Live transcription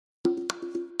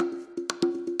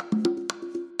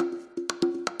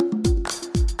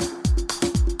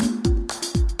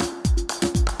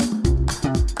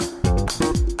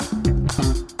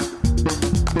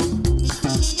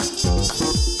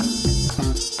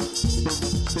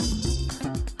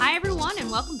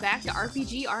welcome back to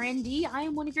RPG R&D. I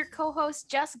am one of your co-hosts,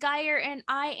 Jess Geyer, and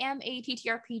I am a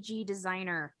TTRPG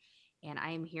designer. And I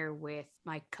am here with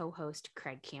my co-host,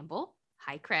 Craig Campbell.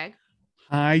 Hi, Craig.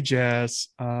 Hi, Jess.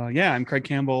 I'm Craig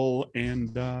Campbell,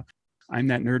 and I'm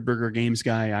that Nerdburger Games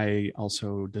guy. I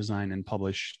also design and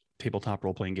publish tabletop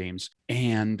role-playing games.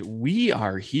 And we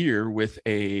are here with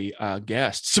a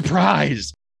guest.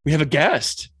 Surprise! We have a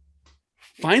guest.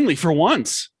 Finally, for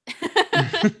once.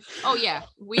 Oh yeah,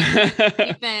 we've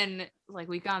been like,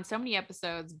 we've gone so many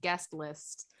episodes, guest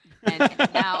list, and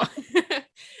now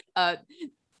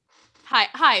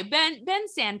hi Ben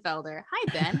Sandfelder.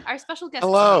 Hi Ben, our special guest.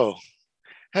 Hello.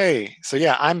 Hey, so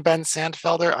yeah, I'm Ben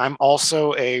Sandfelder. I'm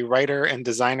also a writer and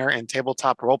designer in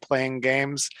tabletop role-playing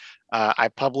games. I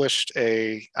published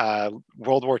a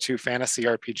World War II fantasy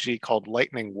RPG called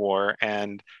Lightning War,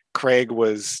 and Craig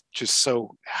was just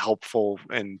so helpful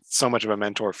and so much of a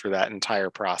mentor for that entire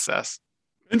process.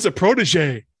 It's a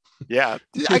protege. Yeah,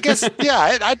 I guess,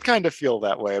 yeah, I'd kind of feel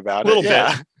that way about it. A little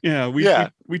bit. Yeah,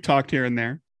 we talked here and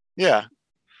there. Yeah.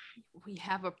 We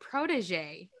have a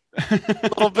protege. A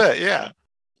little bit, yeah.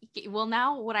 Well,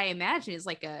 now what I imagine is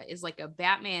like a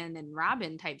Batman and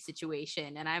Robin type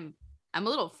situation, and I'm a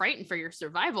little frightened for your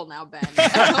survival now, Ben.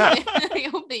 I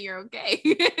hope that you're okay.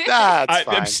 That's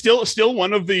fine. I'm still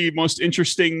one of the most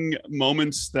interesting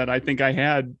moments that I think I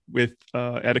had with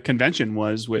at a convention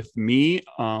was with me,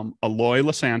 Aloy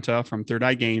Lasanta from Third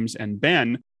Eye Games, and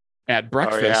Ben at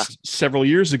breakfast several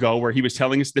years ago, where he was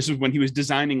telling us, this was when he was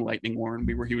designing Lightning War, and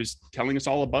he was telling us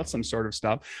all about some sort of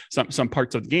stuff, some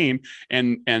parts of the game,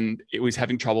 and it was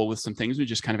having trouble with some things. We were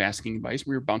just kind of asking advice.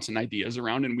 We were bouncing ideas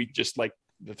around, and we just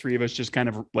the three of us just kind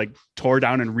of tore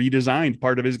down and redesigned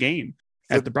part of his game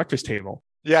at the breakfast table.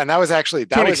 Yeah, and that was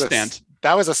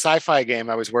a sci-fi game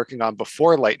I was working on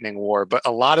before Lightning War, but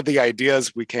a lot of the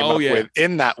ideas we came up with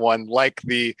in that one, like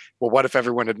what if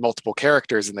everyone had multiple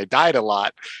characters and they died a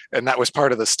lot, and that was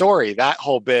part of the story. That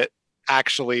whole bit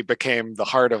actually became the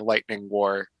heart of Lightning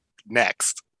War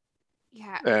next.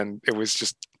 Yeah. And it was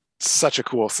just such a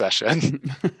cool session.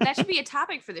 That should be a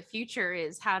topic for the future,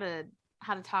 is how to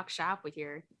talk shop with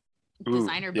your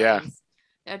designer buddies. Yeah.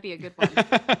 That'd be a good one.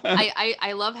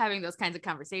 I love having those kinds of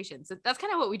conversations. So that's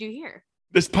kind of what we do here.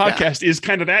 This podcast is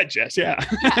kind of that, Jess. Yeah.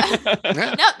 Now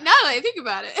that I think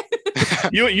about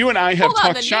it. You and I have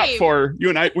talked shop for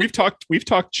we've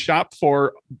talked shop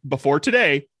for, before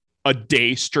today, a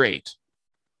day straight.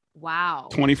 Wow.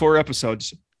 24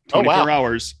 episodes, 24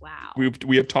 hours. Wow.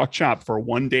 We have talked shop for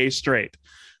one day straight.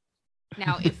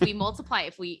 Now, if we multiply,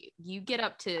 you get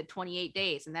up to 28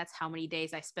 days, and that's how many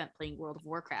days I spent playing World of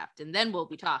Warcraft, and then we'll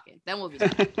be talking.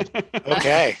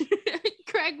 Okay.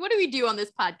 Craig, what do we do on this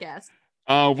podcast?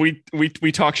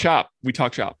 We talk shop. We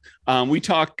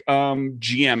talk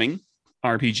GMing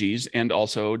RPGs and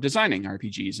also designing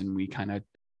RPGs, and we kind of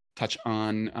touch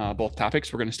on both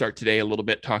topics. We're going to start today a little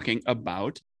bit talking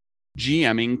about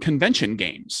GMing convention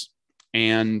games,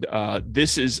 and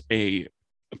this is a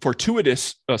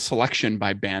fortuitous selection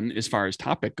by Ben as far as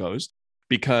topic goes,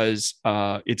 because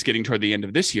it's getting toward the end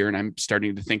of this year, and I'm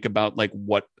starting to think about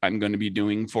what I'm going to be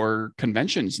doing for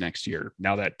conventions next year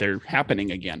now that they're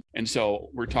happening again. And so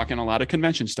we're talking a lot of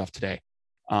convention stuff today.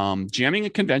 GMing a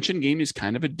convention game is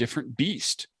kind of a different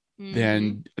beast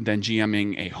than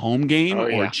GMing a home game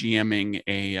or GMing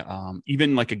a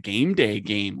even like a game day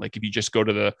game. Like if you just go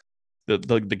to the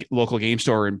local game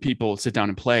store and people sit down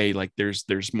and play,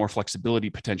 there's more flexibility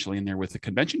potentially in there. With the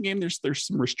convention game, there's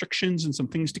some restrictions and some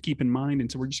things to keep in mind. And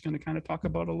so we're just going to kind of talk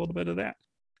about a little bit of that.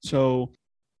 So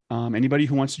anybody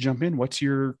who wants to jump in, what's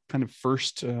your kind of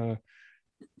first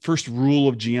rule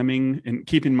of GMing? And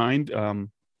keep in mind,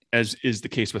 as is the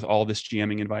case with all this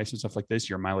GMing advice and stuff like this,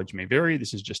 your mileage may vary.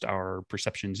 This is just our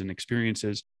perceptions and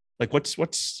experiences. What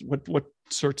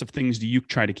sorts of things do you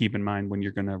try to keep in mind when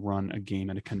you're going to run a game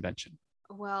at a convention?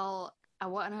 Well,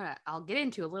 I'll get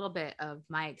into a little bit of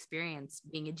my experience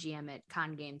being a GM at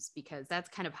con games, because that's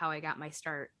kind of how I got my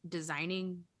start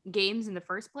designing games in the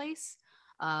first place.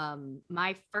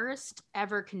 My first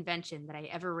ever convention that I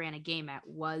ever ran a game at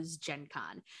was Gen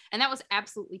Con. And that was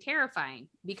absolutely terrifying,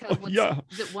 because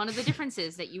one of the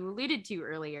differences that you alluded to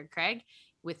earlier, Craig,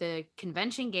 with a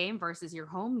convention game versus your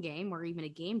home game or even a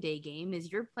game day game,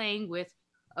 is you're playing with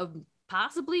a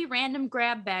possibly random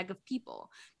grab bag of people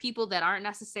that aren't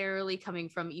necessarily coming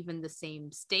from even the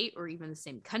same state or even the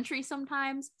same country.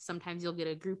 Sometimes you'll get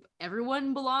a group,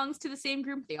 everyone belongs to the same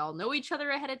group, they all know each other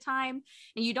ahead of time,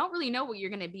 and you don't really know what you're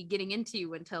going to be getting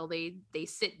into until they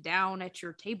sit down at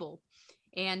your table.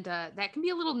 And that can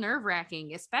be a little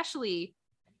nerve-wracking, especially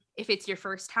if it's your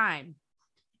first time.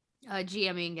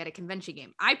 GMing at a convention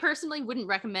game. I personally wouldn't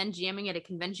recommend GMing at a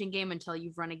convention game until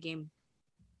you've run a game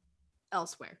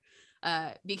elsewhere,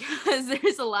 because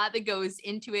there's a lot that goes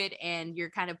into it, and you're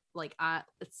kind of like, that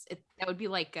would be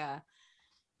like,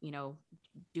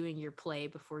 doing your play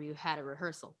before you had a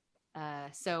rehearsal.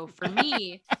 So for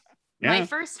me, my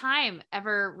first time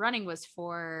ever running was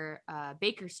for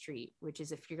Baker Street, which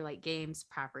is a Fear Light Games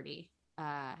property,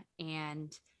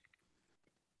 and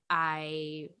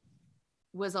I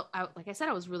was, like I said,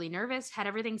 I was really nervous, had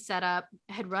everything set up,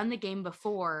 had run the game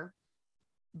before,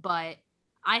 but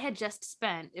I had just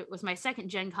spent, it was my second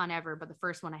Gen Con ever, but the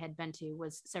first one I had been to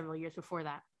was several years before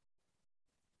that.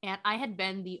 And I had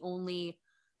been the only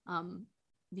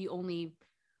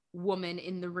woman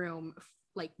in the room,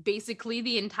 like basically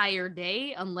the entire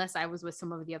day, unless I was with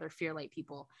some of the other Fearlight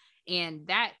people. And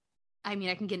that, I mean,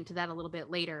 I can get into that a little bit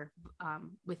later,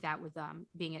 with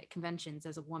being at conventions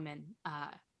as a woman.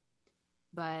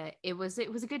 But it was a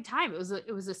good time.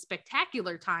 It was a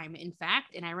spectacular time, in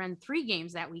fact. And I ran 3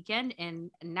 games that weekend,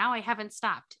 and now I haven't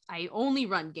stopped. I only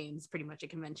run games pretty much at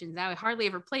conventions. Now I hardly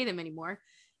ever play them anymore,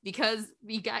 because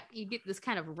you get this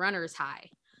kind of runner's high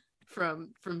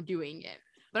from doing it.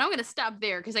 But I'm going to stop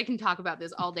there because I can talk about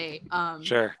this all day.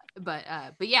 Sure. But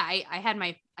yeah, I had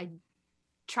my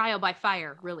trial by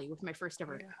fire, really, with my first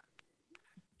ever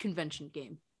convention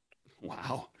game.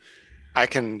 Wow. I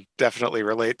can definitely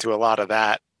relate to a lot of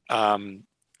that. A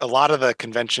lot of the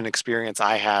convention experience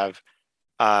I have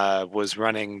was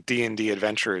running D&D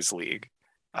Adventurers League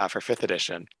for 5th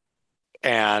edition.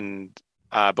 And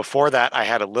before that, I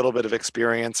had a little bit of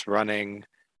experience running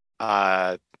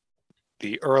the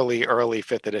early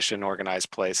 5th edition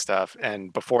organized play stuff.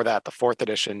 And before that, the 4th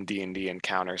edition D&D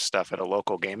encounter stuff at a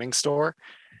local gaming store.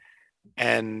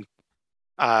 And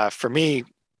for me,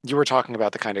 you were talking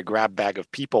about the kind of grab bag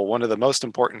of people. One of the most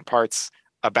important parts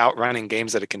about running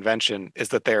games at a convention is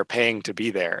that they're paying to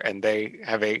be there, and they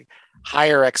have a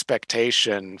higher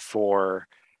expectation for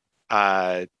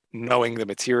knowing the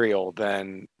material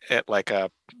than at like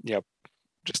a,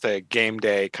 just a game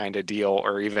day kind of deal,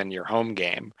 or even your home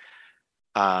game.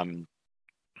 And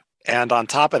on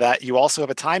top of that, you also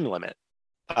have a time limit,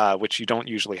 which you don't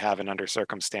usually have in other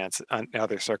circumstances.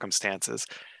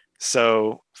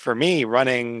 So for me,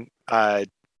 running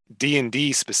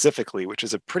D&D specifically, which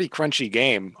is a pretty crunchy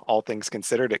game, all things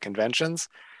considered, at conventions,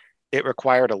 it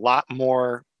required a lot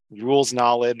more rules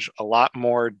knowledge, a lot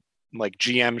more like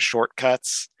GM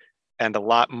shortcuts, and a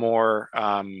lot more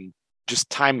just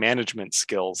time management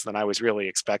skills than I was really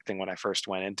expecting when I first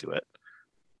went into it.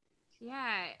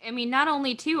 Yeah, I mean, not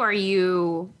only too are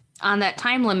you on that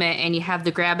time limit and you have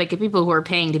the grab bag of people who are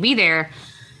paying to be there,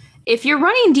 if you're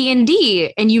running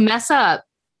D&D and you mess up,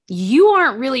 you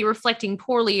aren't really reflecting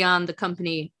poorly on the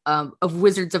company of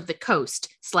Wizards of the Coast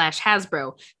 /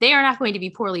 Hasbro. They are not going to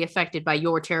be poorly affected by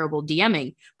your terrible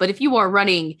DMing. But if you are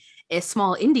running a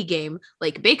small indie game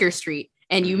like Baker Street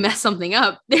and you mess something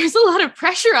up, there's a lot of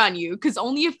pressure on you, because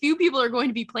only a few people are going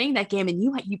to be playing that game, and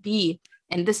you be,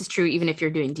 and this is true even if you're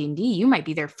doing D&D, you might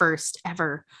be their first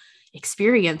ever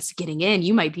experience getting in.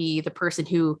 You might be the person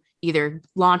who either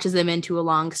launches them into a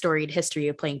long storied history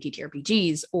of playing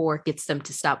TTRPGs, or gets them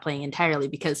to stop playing entirely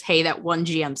because, hey, that one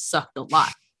GM sucked a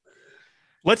lot.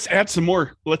 Let's add some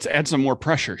more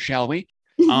pressure, shall we?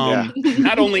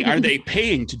 Not only are they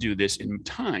paying to do this in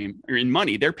time or in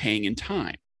money, they're paying in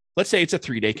time. Let's say it's a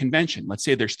 3-day convention. Let's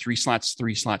say there's 3 slots,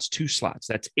 2 slots.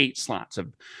 That's 8 slots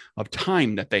of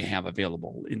time that they have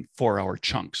available in 4-hour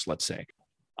chunks, let's say.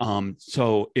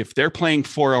 So if they're playing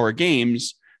 4-hour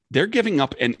games, they're giving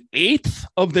up 1/8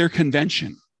 of their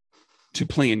convention to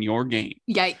play in your game.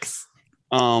 Yikes.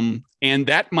 And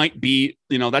that might be,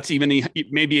 that's even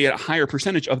maybe a higher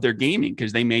percentage of their gaming,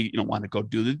 because they may, want to go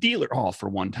do the dealer hall for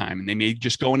one time, and they may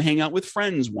just go and hang out with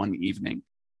friends one evening.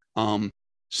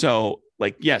 So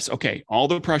like, yes, okay, all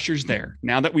the pressure's there.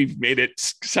 Now that we've made it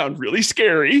sound really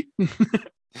scary,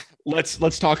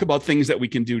 let's talk about things that we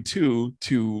can do too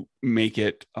to make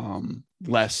it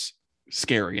less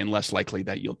scary and less likely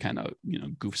that you'll kind of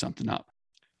goof something up.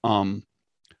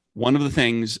 One of the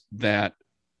things that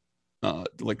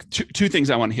like two things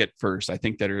I want to hit first, I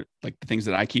think, that are like the things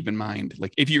that I keep in mind,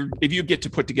 like if you get to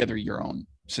put together your own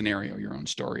scenario, your own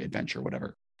story, adventure,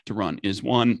 whatever to run, is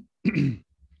one,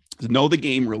 know the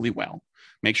game really well.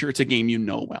 Make sure it's a game you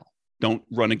know well. Don't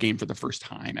run a game for the first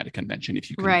time at a convention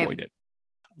if you can avoid it.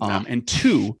 And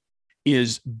 2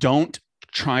 is don't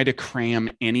try to cram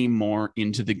any more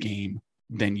into the game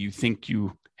than you think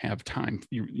you have time,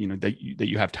 that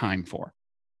you have time for.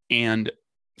 And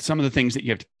some of the things that you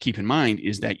have to keep in mind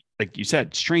is that, like you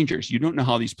said, strangers, you don't know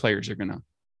how these players are going to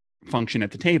function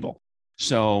at the table.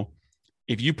 So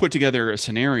if you put together a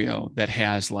scenario that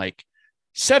has like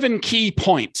 7 key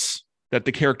points that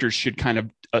the characters should kind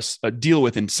of deal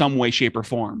with in some way, shape, or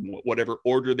form, whatever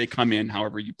order they come in,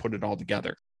 however you put it all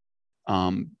together,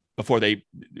 before they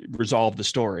resolve the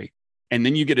story. And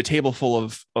then you get a table full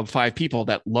of 5 people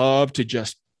that love to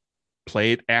just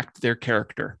act their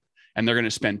character. And they're going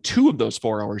to spend 2 of those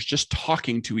 4 hours just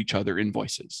talking to each other in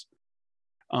voices.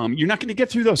 You're not going to get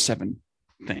through those 7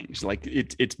 things. Like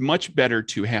it's much better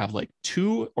to have like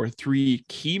 2 or 3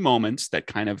 key moments that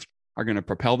kind of are going to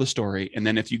propel the story. And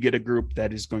then if you get a group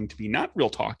that is going to be not real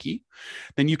talky,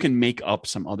 then you can make up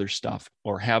some other stuff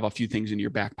or have a few things in your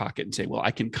back pocket and say, well,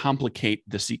 I can complicate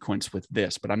the sequence with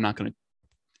this, but I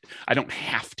don't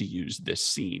have to use this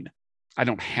scene. I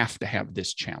don't have to have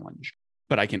this challenge,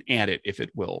 but I can add it if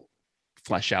it will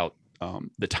flesh out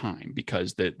the time,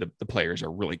 because the players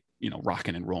are really,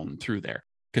 rocking and rolling through there.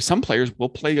 Because some players will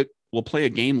play a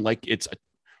game like it's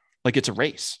a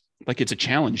race, like it's a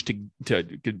challenge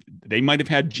they might have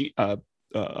had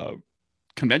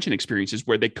convention experiences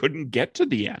where they couldn't get to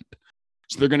the end.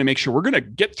 So they're going to make sure we're going to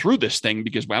get through this thing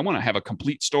because I want to have a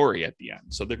complete story at the end.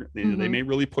 So they may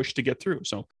really push to get through.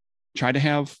 So try to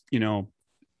have,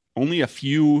 only a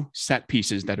few set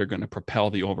pieces that are going to propel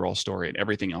the overall story, and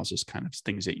everything else is kind of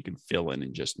things that you can fill in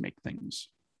and just make things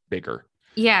bigger.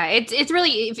 Yeah, it's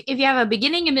really, if you have a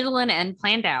beginning, a middle, and end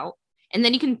planned out, and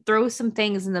then you can throw some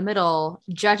things in the middle,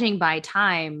 judging by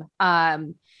time.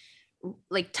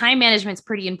 Like time management's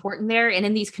pretty important there. And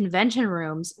in these convention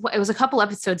rooms, it was a couple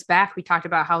episodes back, we talked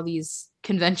about how these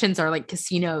conventions are like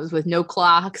casinos with no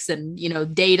clocks, and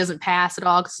day doesn't pass at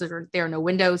all because there are no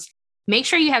windows. Make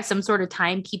sure you have some sort of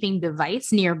timekeeping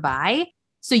device nearby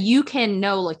so you can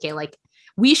know, okay, like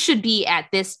we should be at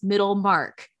this middle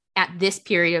mark at this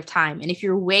period of time. And if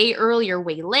you're way early or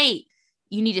way late,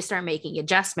 you need to start making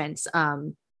adjustments.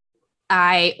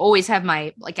 I always have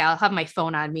I'll have my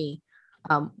phone on me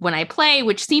when I play,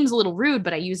 which seems a little rude,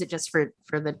 but I use it just for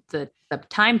the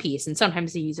timepiece. And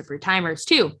sometimes I use it for timers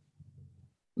too.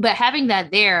 But having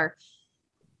that there,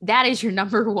 that is your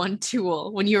number one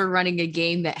tool when you're running a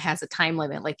game that has a time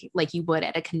limit, like you would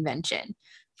at a convention,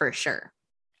 for sure.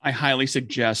 I highly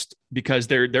suggest, because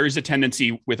there is a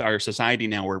tendency with our society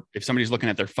now where if somebody's looking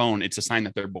at their phone, it's a sign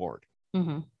that they're bored.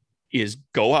 Mm-hmm. Is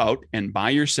go out and buy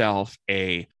yourself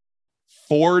a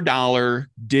 $4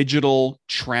 digital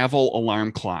travel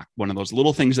alarm clock, one of those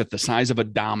little things that's the size of a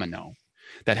domino,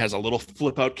 that has a little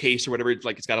flip out case or whatever. It's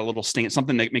like, it's got a little stand,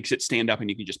 something that makes it stand up, and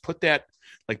you can just put that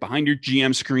like behind your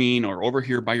GM screen or over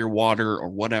here by your water or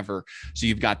whatever. So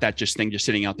you've got that just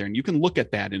sitting out there, and you can look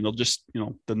at that, and it'll just,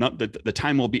 the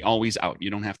time will be always out. You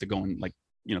don't have to go and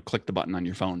click the button on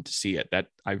your phone to see it. That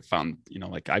I've found,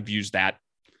 I've used that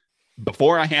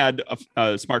before I had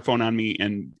a smartphone on me.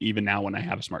 And even now when I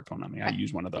have a smartphone on me, I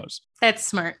use one of those. That's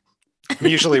smart. I'm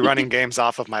usually running games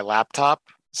off of my laptop.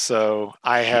 So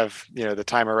I have, the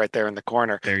timer right there in the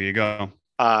corner. There you go.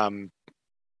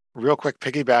 Real quick,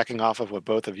 piggybacking off of what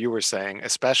both of you were saying,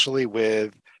 especially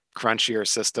with crunchier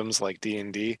systems like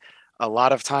D&D, a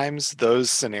lot of times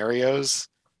those scenarios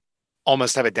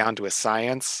almost have it down to a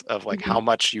science of like how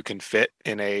much you can fit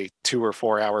in a 2 or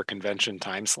 4 hour convention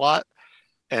time slot,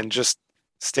 and just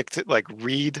stick to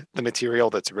read the material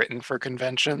that's written for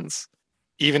conventions,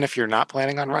 even if you're not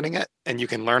planning on running it. And you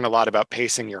can learn a lot about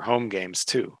pacing your home games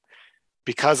too.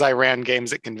 Because I ran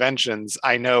games at conventions,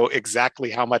 I know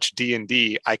exactly how much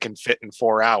D&D I can fit in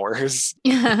 4 hours.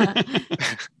 And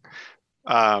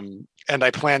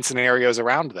I plan scenarios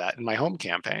around that in my home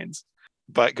campaigns.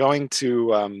 But going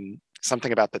to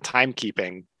something about the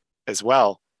timekeeping as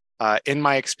well, in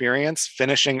my experience,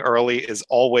 finishing early is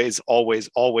always, always,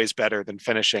 always better than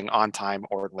finishing on time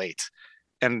or late.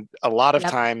 And a lot of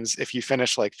times, if you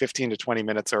finish like 15 to 20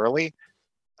 minutes early,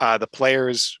 the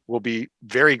players will be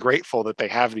very grateful that they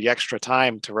have the extra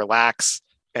time to relax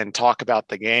and talk about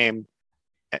the game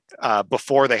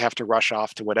before they have to rush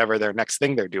off to whatever their next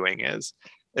thing they're doing is,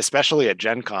 especially at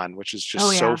Gen Con, which is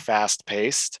just so fast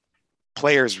paced.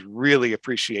 Players really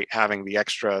appreciate having the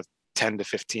extra 10 to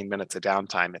 15 minutes of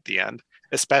downtime at the end,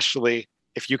 especially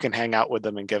if you can hang out with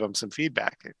them and give them some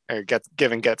feedback or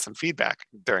get some feedback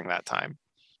during that time.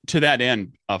 To that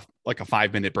end, like a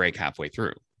 5-minute break halfway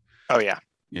through. Oh yeah.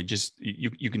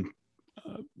 You can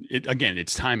again,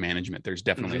 it's time management. There's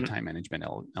definitely a time management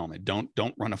element.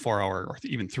 Don't run a 4 hour or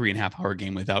even 3.5 hour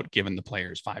game without giving the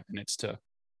players 5 minutes to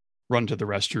run to the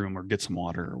restroom or get some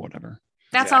water or whatever.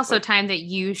 That's also time that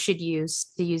you should use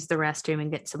to use the restroom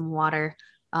and get some water.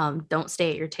 Don't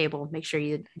stay at your table. Make sure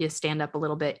you stand up a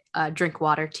little bit, drink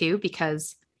water too,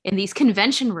 because in these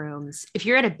convention rooms, if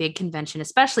you're at a big convention,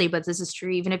 especially, but this is true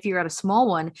even if you're at a small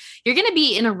one, you're going to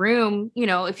be in a room,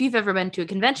 if you've ever been to a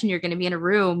convention, you're going to be in a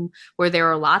room where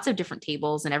there are lots of different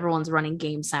tables and everyone's running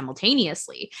games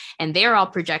simultaneously, and they're all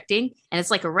projecting, and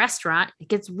it's like a restaurant. It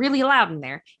gets really loud in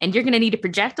there, and you're going to need to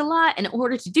project a lot. And in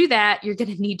order to do that, you're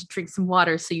going to need to drink some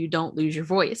water so you don't lose your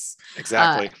voice.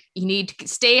 Exactly. You need to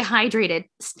stay hydrated.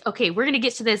 Okay, we're going to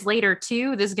get to this later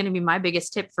too. This is going to be my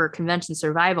biggest tip for convention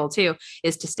survival too,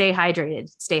 is to stay hydrated.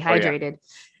 Stay hydrated.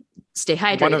 Stay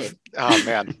hydrated.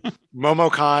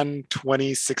 MomoCon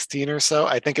 2016 or so,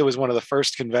 I think it was one of the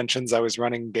first conventions I was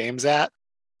running games at.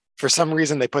 For some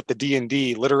reason, they put the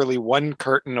D&D literally one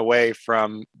curtain away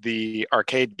from the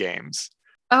arcade games.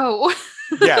 Oh.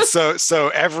 Yeah, so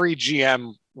every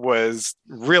GM was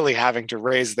really having to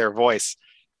raise their voice.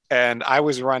 And I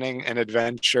was running an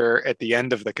adventure at the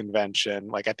end of the convention,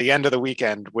 like at the end of the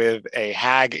weekend, with a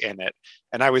hag in it.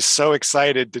 And I was so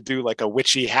excited to do like a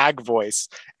witchy hag voice.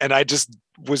 And I just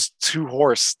was too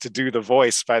hoarse to do the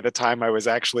voice by the time I was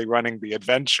actually running the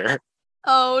adventure.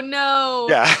 Oh, no.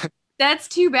 Yeah. That's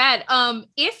too bad.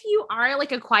 If you are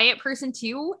like a quiet person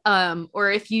too,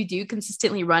 or if you do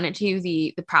consistently run into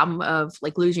the problem of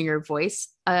like losing your voice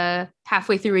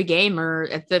halfway through a game or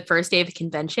at the first day of a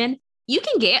convention, you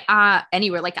can get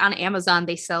anywhere. Like on Amazon,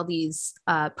 they sell these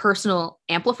personal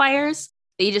amplifiers.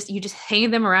 You just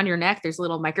hang them around your neck. There's a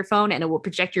little microphone and it will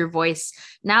project your voice,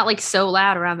 not like so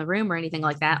loud around the room or anything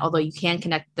like that. Although you can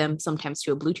connect them sometimes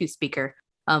to a Bluetooth speaker.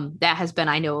 That has been,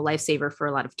 I know, a lifesaver for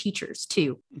a lot of teachers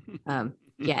too.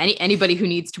 Anybody who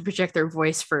needs to project their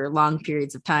voice for long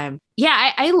periods of time.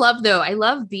 Yeah, I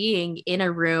love being in a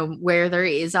room where there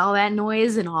is all that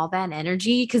noise and all that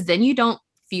energy, because then you don't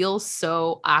feel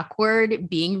so awkward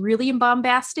being really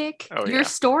bombastic. Your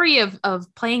story of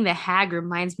playing the hag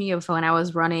reminds me of when I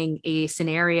was running a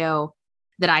scenario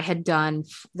that I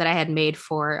had made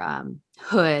for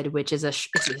Hood, which is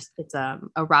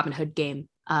a Robin Hood game.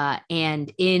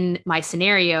 And in my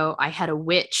scenario, I had a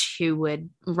witch who would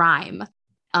rhyme.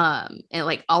 And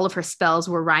like all of her spells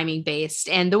were rhyming based.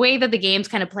 And the way that the game's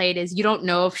kind of played is you don't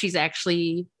know if she's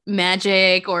actually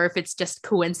magic or if it's just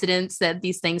coincidence that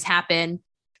these things happen.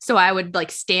 So I would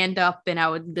like stand up and I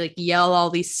would like yell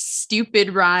all these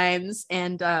stupid rhymes.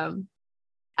 And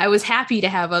I was happy to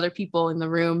have other people in the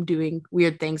room doing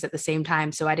weird things at the same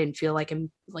time. So I didn't feel like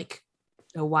I'm like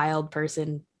a wild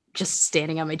person just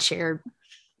standing on my chair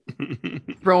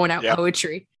throwing out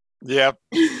poetry. Yep.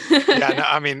 Yeah, no,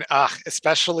 I mean,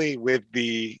 especially with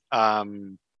the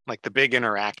like the big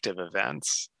interactive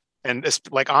events, and it's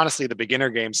like honestly the beginner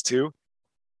games too.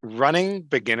 Running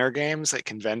beginner games at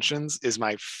conventions is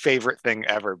my favorite thing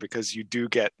ever, because you do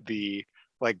get the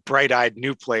like bright-eyed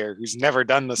new player who's never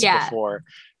done this before,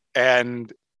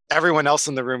 and everyone else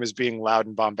in the room is being loud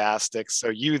and bombastic. So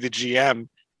you, the GM,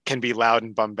 can be loud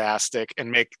and bombastic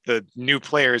and make the new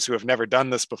players who have never done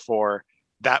this before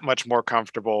that much more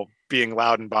comfortable being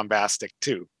loud and bombastic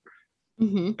too.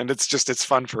 Mm-hmm. And it's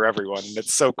fun for everyone. And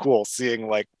it's so cool seeing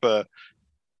like the,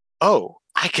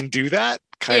 I can do that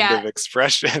kind of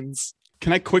expressions.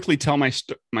 Can I quickly tell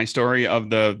my story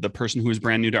of the person who is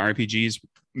brand new to RPGs?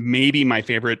 Maybe my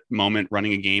favorite moment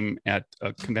running a game at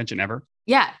a convention ever.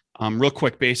 Yeah. Real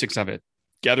quick basics of it.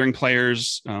 Gathering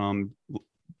players,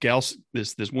 gals,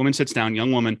 this woman sits down,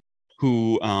 young woman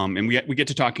who, and we get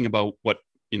to talking about what,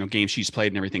 games she's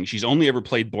played and everything. She's only ever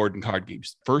played board and card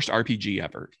games. First RPG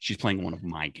ever. She's playing one of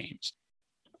my games.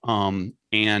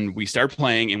 And we start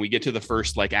playing and we get to the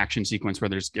first like action sequence where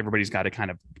everybody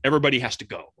has to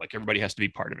go. Like everybody has to be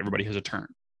part of it. Everybody has a turn.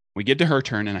 We get to her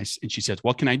turn and she says,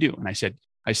 "What can I do?" And I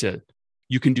said,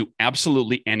 "You can do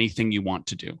absolutely anything you want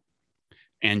to do."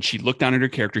 And she looked down at her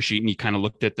character sheet and he kind of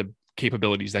looked at the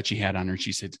capabilities that she had on her.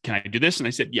 She said, "Can I do this?" And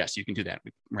I said, "Yes, you can do that."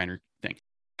 We ran her thing.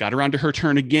 Got around to her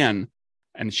turn again.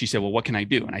 And she said, "Well, what can I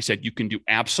do?" And I said, "You can do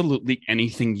absolutely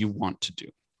anything you want to do."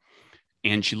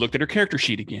 And she looked at her character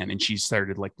sheet again and she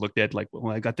started well,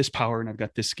 I got this power and I've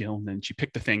got this skill. And then she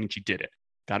picked the thing and she did it.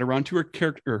 Got around to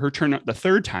her turn the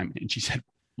third time. And she said,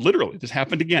 literally, this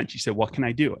happened again. She said, "What can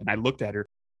I do?" And I looked at her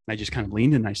and I just kind of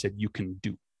leaned in and I said, "You can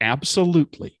do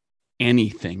absolutely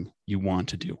anything you want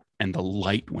to do." And the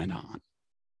light went on.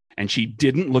 And she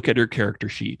didn't look at her character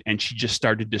sheet and she just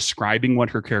started describing what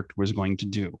her character was going to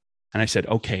do. And I said,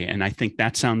 "Okay." And I think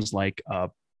that sounds like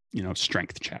a,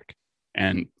 strength check.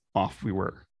 And off we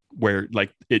were, where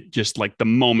like, it just like the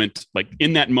moment, like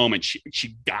in that moment,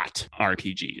 she got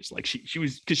RPGs. Like she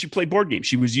was, cause she played board games.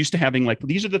 She was used to having like,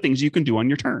 these are the things you can do on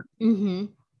your turn. Mm-hmm.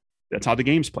 That's how the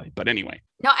game's played. But anyway.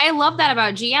 No, I love that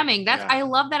about GMing. I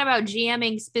love that about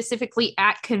GMing specifically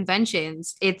at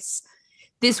conventions.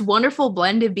 this wonderful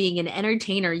blend of being an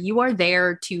entertainer. You are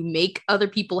there to make other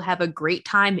people have a great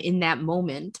time in that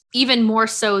moment, even more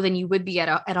so than you would be at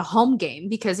a home game,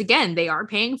 because again, they are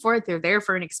paying for it. They're there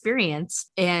for an experience,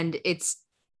 and it's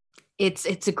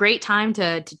a great time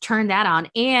to turn that on.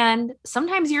 And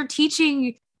sometimes you're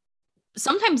teaching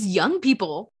sometimes young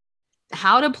people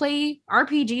how to play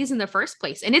RPGs in the first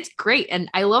place. And it's great. And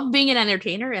I love being an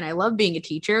entertainer, and I love being a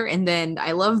teacher. And then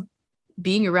I love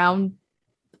being around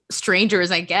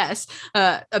strangers, I guess.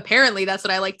 Apparently that's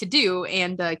what I like to do.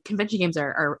 And convention games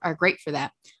are great for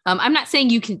that. I'm not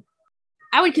saying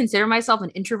I would consider myself an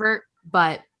introvert,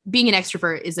 but being an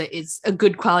extrovert is a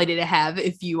good quality to have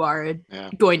if you are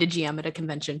going to GM at a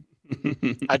convention.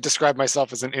 I describe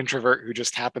myself as an introvert who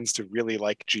just happens to really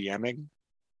like GMing.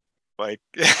 Like,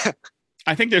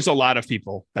 I think there's a lot of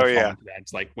people that fall into that.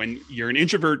 It's like when you're an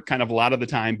introvert kind of a lot of the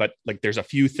time, but like there's a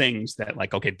few things that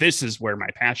like, okay, this is where my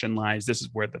passion lies. This is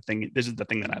the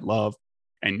thing that I love.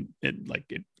 And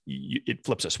it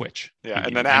flips a switch. Yeah.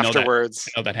 And then afterwards,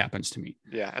 I know that happens to me.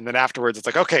 Yeah. And then afterwards it's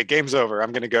like, okay, game's over.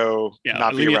 I'm going to go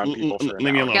not be around people for an hour.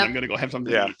 Leave me alone. Yep. I'm going to go have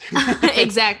something to eat.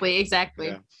 Exactly.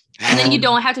 Yeah. And then you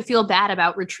don't have to feel bad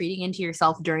about retreating into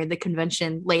yourself during the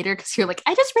convention later, because you're like,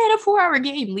 I just ran a 4-hour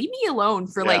game. Leave me alone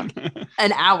for like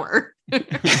an hour.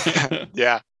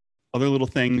 Yeah. Other little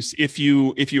things. If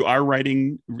you are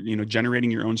writing,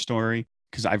 generating your own story,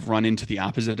 because I've run into the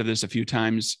opposite of this a few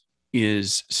times,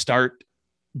 is start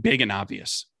big and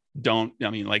obvious. 10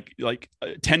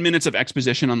 minutes of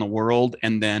exposition on the world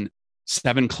and then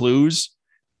 7 clues.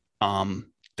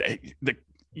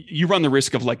 You run the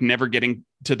risk of like never getting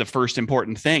to the first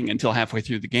important thing until halfway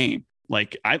through the game.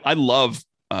 Like I love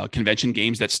convention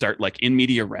games that start like in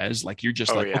media res. Like you're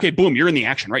just okay, boom, you're in the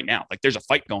action right now. Like there's a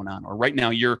fight going on, or right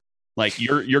now you're like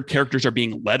your characters are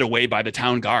being led away by the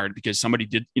town guard because somebody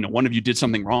did, one of you did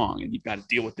something wrong and you've got to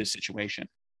deal with this situation.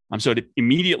 So it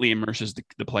immediately immerses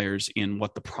the players in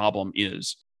what the problem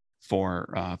is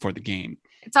for the game.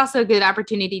 It's also a good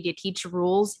opportunity to teach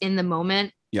rules in the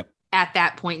moment. Yep. At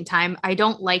that point in time. I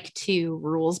don't like to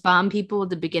rules bomb people at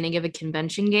the beginning of a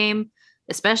convention game,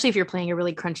 especially if you're playing a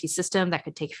really crunchy system that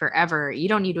could take forever. You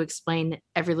don't need to explain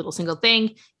every little single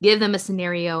thing. Give them a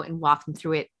scenario and walk them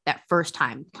through it that first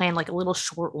time. Plan like a little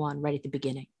short one right at the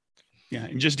beginning. Yeah,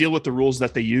 and just deal with the rules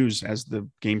that they use as the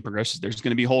game progresses. There's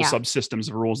going to be whole subsystems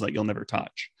of rules that you'll never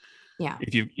touch. Yeah.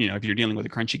 If you're dealing with a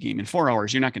crunchy game in 4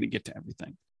 hours, you're not going to get to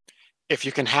everything. If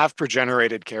you can have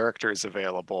pre-generated characters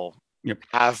available,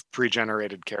 have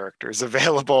pre-generated characters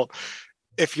available.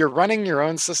 If you're running your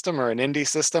own system or an indie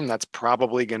system, that's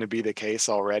probably going to be the case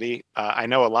already. I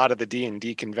know a lot of the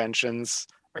D&D conventions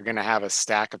are going to have a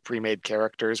stack of pre-made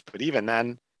characters, but even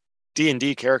then,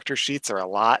 D&D character sheets are a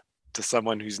lot to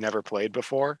someone who's never played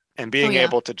before. And being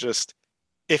able to just,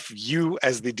 if you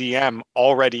as the DM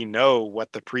already know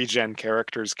what the pre-gen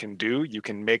characters can do, you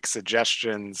can make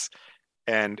suggestions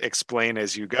and explain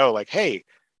as you go, like, hey,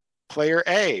 player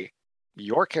A,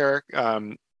 your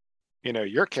character,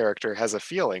 your character has a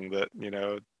feeling that,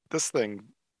 this thing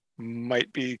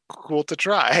might be cool to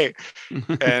try.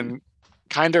 And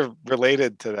kind of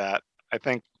related to that, I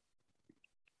think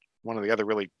one of the other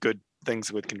really good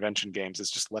things with convention games is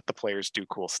just let the players do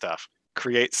cool stuff.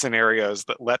 Create scenarios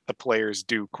that let the players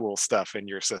do cool stuff in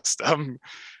your system.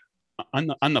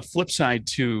 On the flip side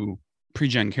to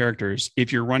pre-gen characters,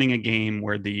 if you're running a game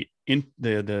where the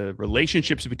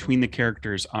relationships between the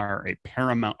characters are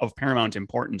of paramount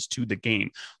importance to the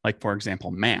game, like for example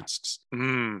masks,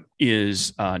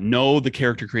 is know the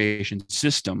character creation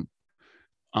system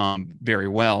very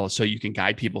well, so you can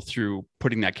guide people through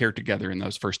putting that character together in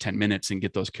those first 10 minutes and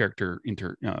get those character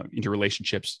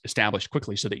interrelationships established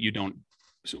quickly, so that you don't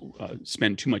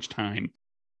spend too much time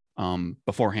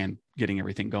beforehand getting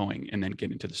everything going and then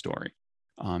get into the story.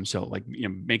 So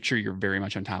make sure you're very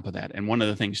much on top of that. And one of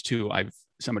the things too,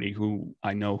 somebody who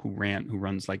I know who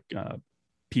runs like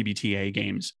PBTA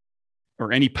games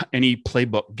or any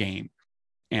playbook game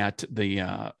at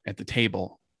the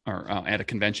table or at a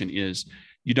convention, is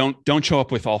you don't show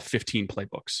up with all 15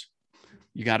 playbooks.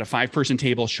 You got a 5-person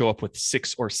table, show up with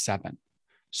 6 or 7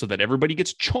 so that everybody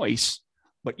gets choice,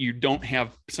 but you don't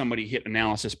have somebody hit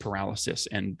analysis paralysis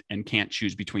and can't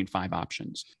choose between 5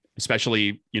 options.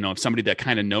 Especially, if somebody that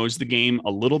kind of knows the game a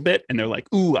little bit and they're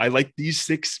like, ooh, I like these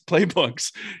 6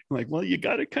 playbooks. I'm like, well, you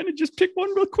got to kind of just pick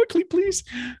one real quickly, please.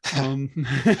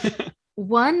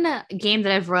 One game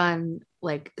that I've run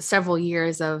like several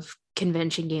years of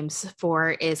convention games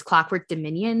for is Clockwork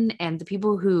Dominion. And the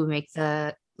people who make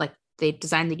they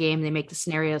design the game, they make the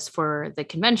scenarios for the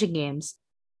convention games,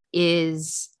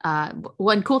 is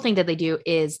one cool thing that they do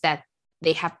is that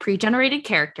They have pre-generated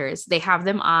characters. They're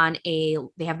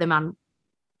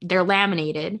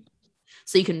laminated.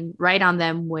 So you can write on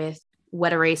them with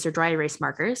wet erase or dry erase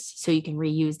markers. So you can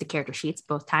reuse the character sheets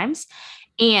both times.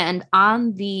 And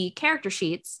on the character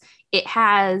sheets, it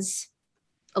has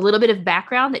a little bit of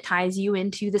background that ties you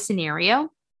into the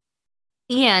scenario.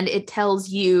 And it tells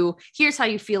you, here's how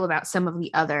you feel about some of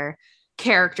the other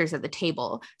characters at the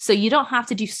table. So you don't have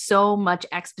to do so much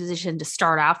exposition to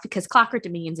start off, because Clockwork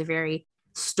Dominion is a very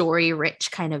story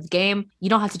rich kind of game. You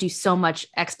don't have to do so much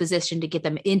exposition to get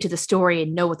them into the story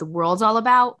and know what the world's all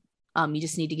about. You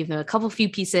just need to give them a few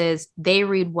pieces. They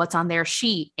read what's on their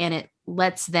sheet, and it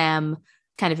lets them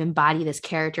kind of embody this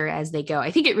character as they go.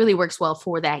 I think it really works well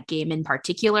for that game in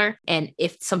particular. And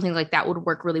if something like that would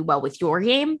work really well with your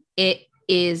game, it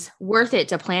is worth it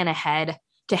to plan ahead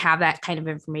to have that kind of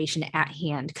information at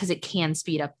hand, because it can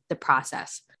speed up the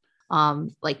process.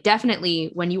 Like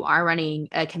definitely when you are running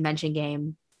a convention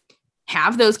game,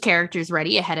 have those characters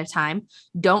ready ahead of time.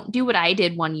 Don't do what I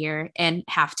did one year and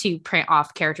have to print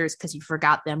off characters because you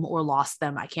forgot them or lost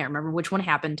them. I can't remember which one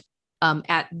happened.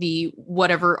 At the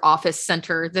whatever office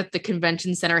center that the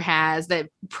convention center has that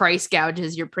price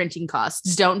gouges your printing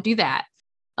costs. Don't do that.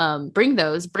 Bring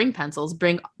pencils,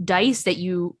 bring dice that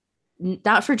you,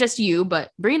 not for just you,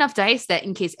 but bring enough dice that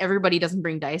in case everybody doesn't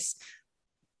bring dice,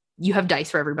 you have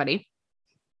dice for everybody.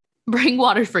 Bring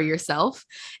water for yourself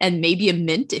and maybe a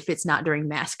mint if it's not during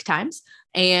mask times.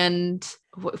 And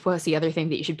what's the other thing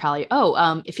that you should probably,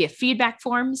 if you have feedback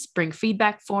forms, bring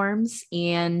feedback forms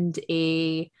and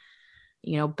a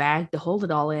bag to hold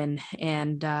it all in,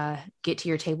 and get to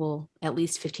your table at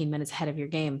least 15 minutes ahead of your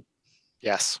game.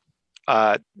 Yes.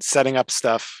 Setting up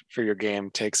stuff for your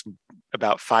game takes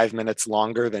about 5 minutes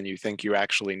longer than you think you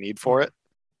actually need for it.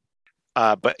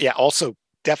 But yeah, also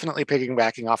definitely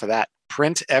piggybacking off of that,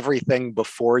 print everything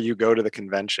before you go to the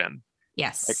convention.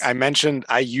 Yes. Like I mentioned,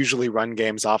 I usually run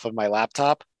games off of my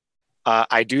laptop.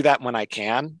 I do that when I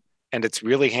can. And it's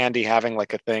really handy having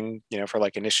like a thing, for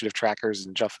like initiative trackers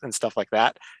and stuff like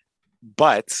that.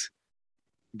 But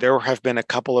there have been a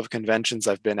couple of conventions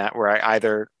I've been at where I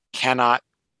either cannot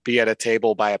be at a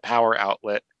table by a power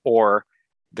outlet, or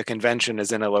the convention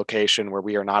is in a location where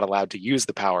we are not allowed to use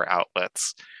the power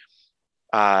outlets.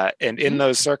 And in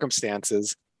those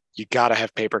circumstances, you got to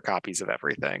have paper copies of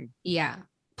everything. Yeah.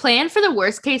 Plan for the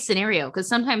worst case scenario. Because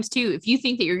sometimes too, if you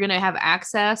think that you're going to have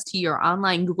access to your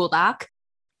online Google Doc,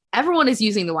 everyone is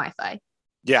using the Wi-Fi.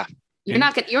 Yeah. You're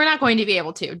not going to be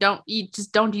able to. Don't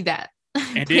do that.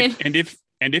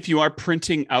 And if you are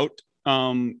printing out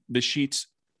the sheets,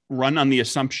 run on the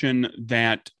assumption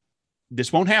that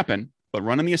this won't happen, but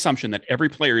run on the assumption that every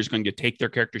player is going to take their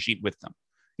character sheet with them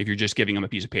if you're just giving them a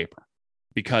piece of paper.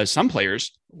 Because some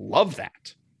players love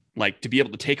that. Like to be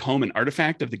able to take home an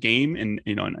artifact of the game and,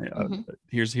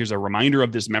 here's a reminder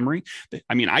of this memory.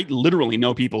 I mean, I literally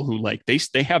know people who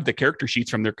they have the character sheets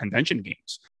from their convention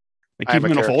games. They keep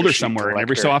them in a folder somewhere, and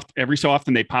every so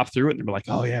often they pop through it and they're like,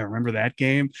 oh yeah, remember that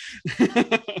game?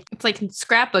 It's like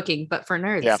scrapbooking, but for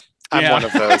nerds. Yeah. I'm one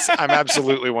of those. I'm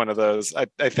absolutely one of those.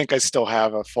 I think I still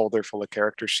have a folder full of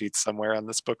character sheets somewhere on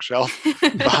this bookshelf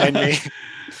behind me.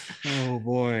 Oh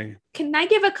boy. Can I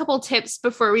give a couple tips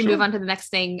before we move on to the next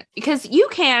thing? Because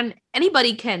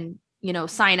anybody can,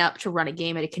 sign up to run a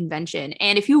game at a convention.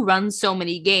 And if you run so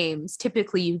many games,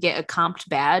 typically you get a comped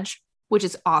badge, which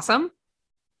is awesome.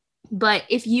 But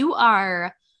if you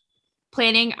are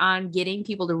planning on getting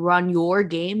people to run your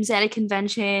games at a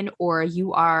convention, or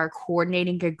you are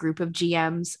coordinating a group of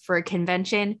GMs for a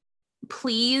convention,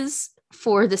 please,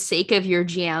 for the sake of your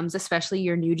GMs, especially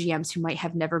your new GMs who might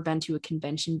have never been to a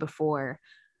convention before,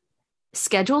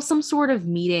 schedule some sort of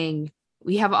meeting.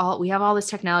 We have all this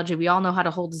technology. We all know how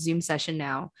to hold a Zoom session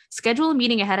now. Schedule a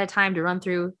meeting ahead of time to run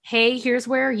through, hey, here's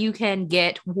where you can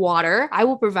get water. I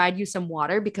will provide you some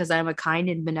water because I'm a kind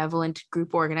and benevolent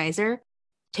group organizer.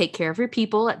 Take care of your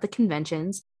people at the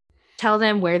conventions. Tell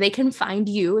them where they can find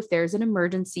you if there's an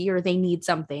emergency or they need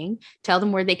something. Tell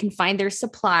them where they can find their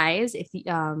supplies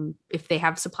if they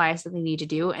have supplies that they need to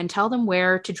do, and tell them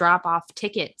where to drop off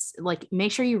tickets. Like,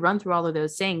 make sure you run through all of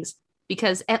those things,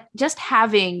 because just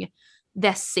having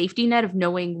the safety net of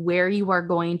knowing where you are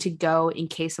going to go in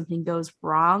case something goes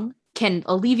wrong can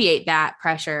alleviate that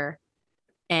pressure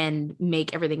and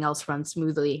make everything else run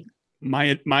smoothly.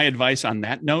 My advice on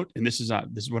that note, and this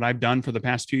is what I've done for the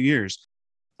past few years,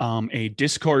 a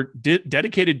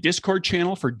dedicated Discord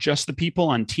channel for just the people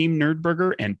on Team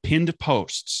Nerdburger, and pinned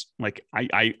posts. Like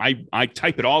I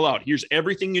type it all out. Here's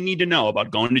everything you need to know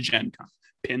about going to Gen Con.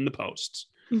 Pin the posts.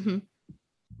 Mm-hmm.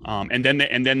 And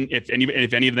then if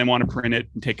any of them want to print it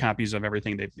and take copies of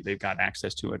everything, they've got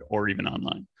access to it, or even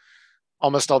online.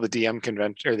 almost all the DM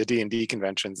convention or the D&D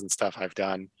conventions and stuff I've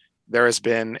done, there has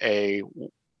been a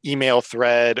email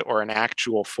thread or an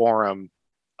actual forum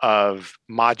of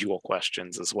module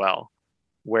questions as well,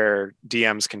 where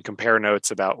DMs can compare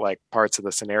notes about like parts of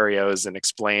the scenarios and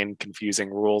explain confusing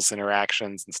rules,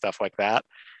 interactions, and stuff like that.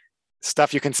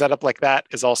 Stuff you can set up like that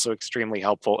is also extremely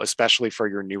helpful, especially for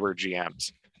your newer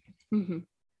GMs. Mm-hmm.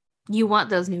 You want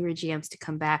those newer GMs to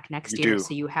come back next year,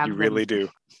 so you have you really do.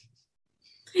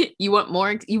 You want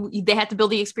more. They have to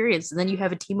build the experience, and then you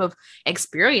have a team of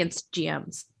experienced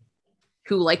GMs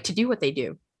who like to do what they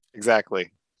do.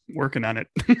 Exactly. Working on it.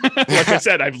 Like I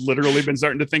said, I've literally been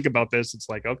starting to think about this. It's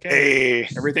like, okay,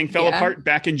 everything fell apart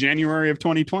back in January of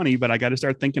 2020, but I got to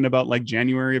start thinking about like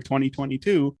January of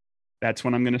 2022. That's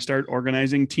when I'm going to start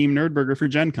organizing Team Nerdburger for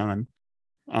Gen Con.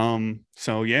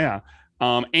 So yeah.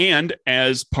 And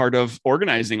as part of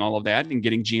organizing all of that and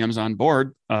getting GMs on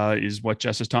board is what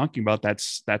Jess is talking about.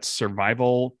 That's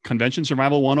survival, convention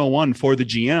survival 101 for the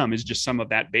GM is just some of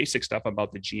that basic stuff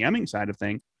about the GMing side of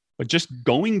thing, but just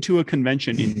going to a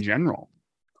convention in general,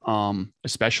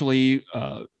 especially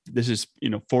this is,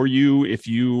 for you, if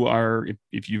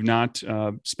you've not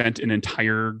spent an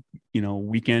entire,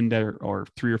 weekend or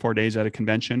 3 or 4 days at a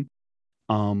convention,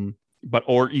 but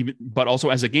also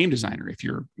as a game designer, if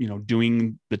you're,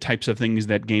 doing the types of things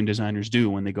that game designers do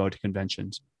when they go to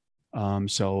conventions.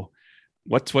 So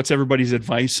what's everybody's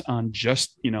advice on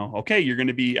just, okay, you're going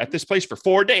to be at this place for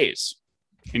 4 days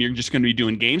and you're just going to be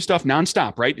doing game stuff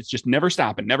nonstop, right? It's just never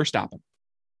stopping.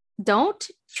 Don't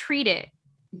treat it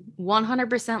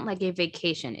 100% like a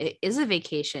vacation. It is a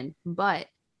vacation, but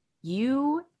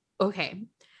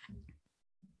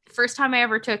first time I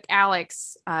ever took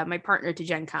Alex, my partner, to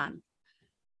Gen Con,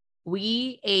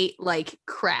 we ate like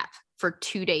crap for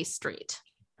 2 days straight.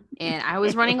 And I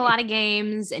was running a lot of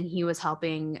games and he was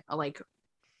helping,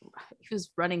 he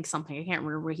was running something. I can't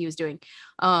remember what he was doing.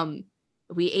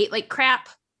 We ate like crap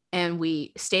and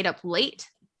we stayed up late,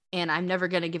 and I'm never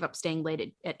going to give up staying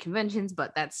late at conventions,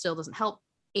 but that still doesn't help.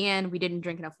 And we didn't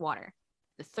drink enough water.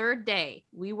 The third day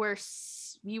we were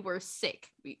sick.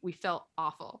 We felt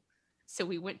awful. So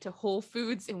we went to Whole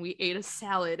Foods and we ate a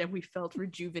salad and we felt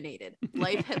rejuvenated.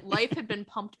 Life had been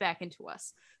pumped back into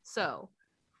us. So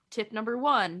tip number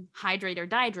 1, hydrate or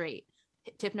dihydrate.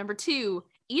 Tip number 2,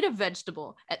 eat a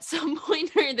vegetable at some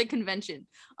point during the convention.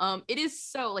 It is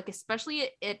so, especially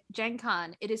at Gen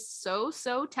Con, it is so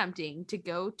tempting to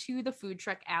go to the food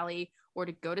truck alley or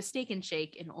to go to Steak and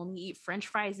Shake and only eat French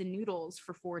fries and noodles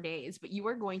for 4 days, but you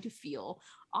are going to feel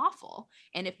awful.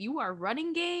 And if you are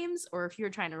running games, or if you're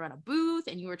trying to run a booth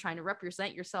and you are trying to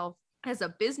represent yourself as a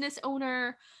business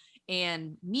owner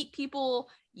and meet people,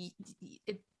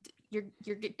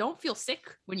 don't feel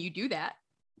sick when you do that.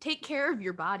 Take care of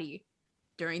your body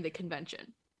during the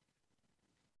convention.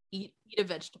 Eat a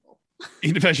vegetable.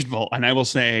 Eat a vegetable. And I will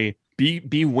say,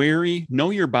 be wary, know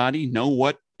your body, know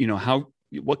what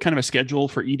kind of a schedule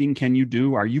for eating can you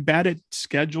do? Are you bad at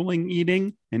scheduling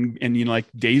eating? And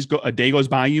a day goes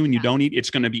by you and you don't eat, it's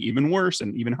going to be even worse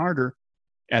and even harder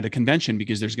at a convention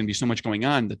because there's going to be so much going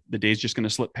on that the day's just going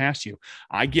to slip past you.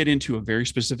 I get into a very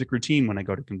specific routine when I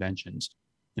go to conventions.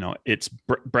 It's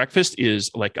breakfast is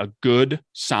like a good,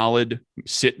 solid,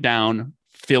 sit down,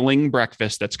 filling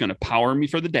breakfast that's going to power me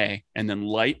for the day. And then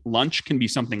lunch can be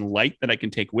something light that I can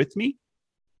take with me.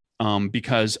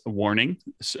 Because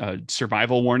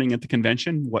survival warning at the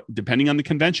convention, depending on the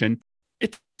convention,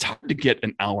 it's hard to get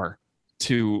an hour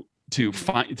to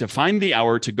find the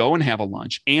hour to go and have a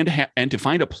lunch and to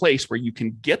find a place where you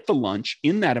can get the lunch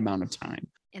in that amount of time.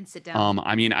 And sit down.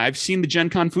 I've seen the Gen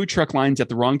Con food truck lines at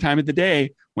the wrong time of the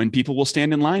day when people will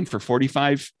stand in line for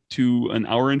 45 to an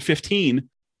hour and 15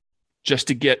 just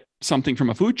to get something from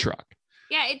a food truck.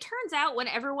 Yeah, it turns out when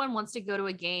everyone wants to go to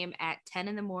a game at 10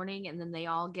 in the morning and then they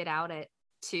all get out at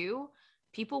 2,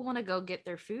 people want to go get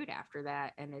their food after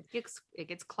that, and it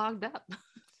gets clogged up.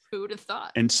 Who would have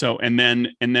thought? And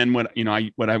then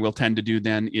what I will tend to do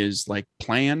then is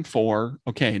plan for,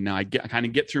 okay, now I kind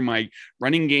of get through my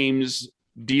running games,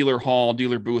 dealer hall,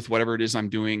 dealer booth, whatever it is I'm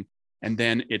doing. And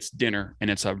then it's dinner, and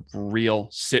it's a real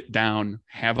sit down,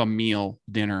 have a meal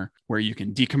dinner where you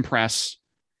can decompress,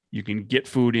 you can get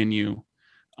food in you.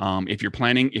 If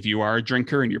you are a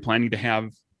drinker and you're planning to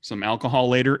have some alcohol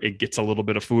later, it gets a little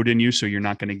bit of food in you. So you're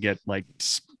not going to get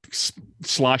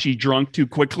sloshy drunk too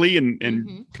quickly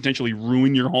and potentially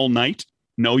ruin your whole night.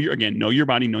 Know your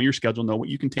body, know your schedule, know what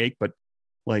you can take, but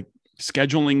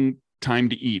scheduling time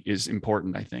to eat is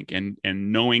important, I think. And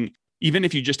knowing even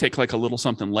if you just take like a little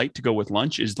something light to go with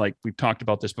lunch, is like, we've talked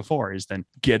about this before, is then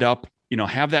get up,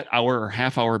 have that hour or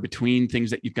half hour between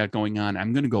things that you've got going on.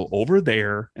 I'm going to go over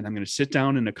there and I'm going to sit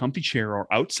down in a comfy chair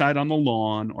or outside on the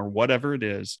lawn or whatever it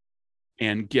is,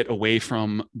 and get away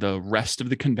from the rest of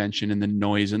the convention and the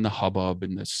noise and the hubbub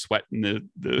and the sweat and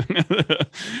the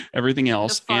everything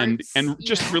else, and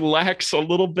just relax a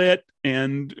little bit.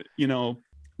 And,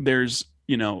 there's,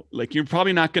 like, you're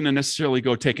probably not going to necessarily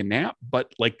go take a nap,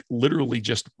 but like literally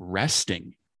just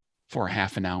resting for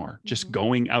half an hour, just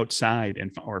going outside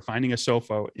or finding a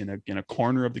sofa in a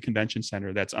corner of the convention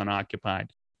center that's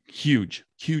unoccupied. Huge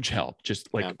help.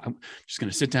 Just like, I'm just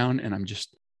going to sit down and I'm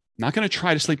just not going to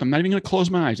try to sleep. I'm not even going to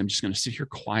close my eyes. I'm just going to sit here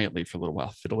quietly for a little while,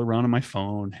 fiddle around on my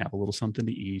phone, have a little something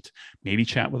to eat, maybe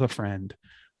chat with a friend,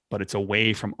 but it's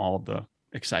away from all the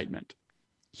excitement.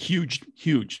 Huge.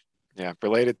 Yeah.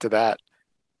 Related to that,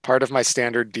 part of my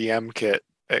standard DM kit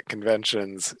at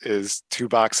conventions is 2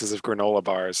 boxes of granola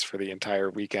bars for the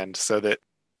entire weekend, so that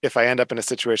if I end up in a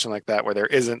situation like that where there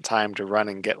isn't time to run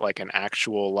and get like an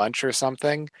actual lunch or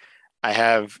something, I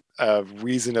have a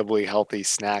reasonably healthy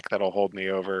snack that'll hold me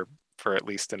over for at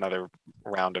least another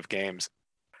round of games.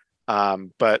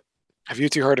 But have you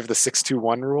two heard of the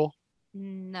 6-2-1 rule?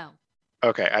 No.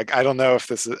 Okay. I don't know if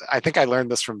this is, I think I learned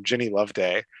this from Ginny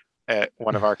Loveday at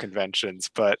one of our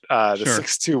conventions, but the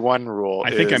 6-2-1 rule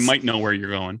I think I might know where you're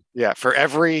going. Yeah. For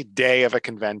every day of a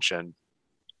convention,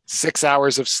 6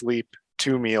 hours of sleep,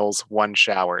 2 meals, 1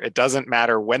 shower. It doesn't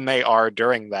matter when they are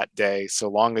during that day, so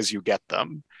long as you get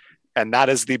them. And that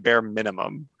is the bare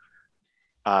minimum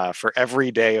for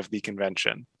every day of the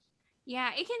convention. Yeah,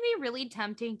 it can be really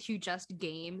tempting to just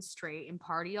game straight and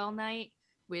party all night,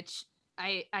 which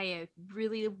I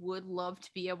really would love to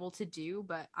be able to do,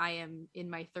 but I am in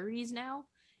my 30s now,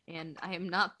 and I am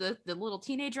not the little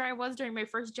teenager I was during my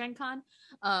first Gen Con.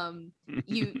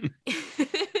 You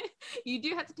you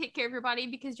do have to take care of your body,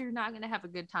 because you're not going to have a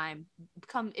good time.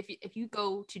 If you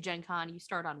go to Gen Con, you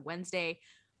start on Wednesday.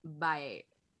 By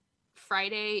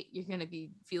Friday, you're going to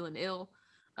be feeling ill,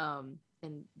 and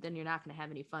then you're not going to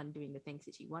have any fun doing the things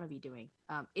that you want to be doing.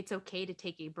 It's okay to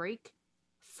take a break.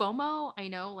 FOMO, I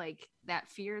know, like, that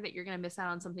fear that you're going to miss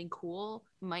out on something cool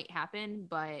might happen,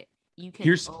 but you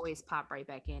can always pop right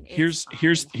back in. Here's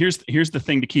the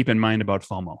thing to keep in mind about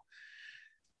FOMO.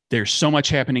 There's so much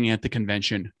happening at the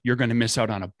convention. You're going to miss out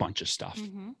on a bunch of stuff.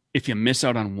 Mm-hmm. If you miss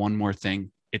out on one more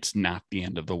thing, it's not the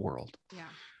end of the world. Yeah.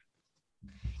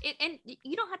 And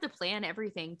you don't have to plan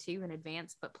everything too in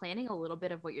advance, but planning a little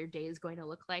bit of what your day is going to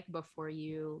look like before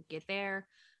you get there,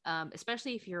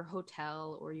 especially if your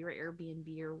hotel or your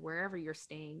Airbnb or wherever you're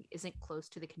staying isn't close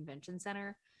to the convention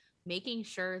center, making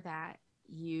sure that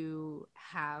you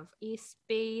have a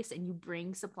space and you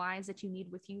bring supplies that you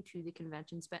need with you to the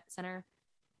convention center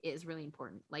is really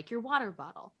important. Like your water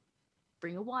bottle.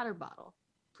 Bring a water bottle.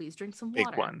 Please drink some water.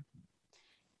 Big one.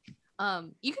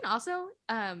 You can also,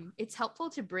 it's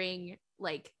helpful to bring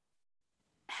like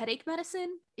headache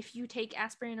medicine. If you take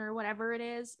aspirin or whatever it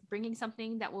is, bringing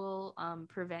something that will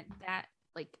prevent that.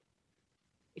 Like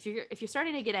if you're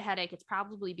starting to get a headache, it's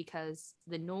probably because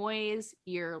the noise,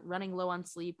 you're running low on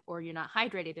sleep, or you're not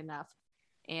hydrated enough.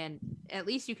 And at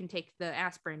least you can take the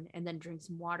aspirin and then drink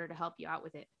some water to help you out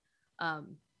with it.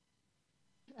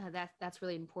 That's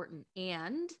really important.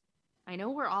 And I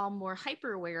know we're all more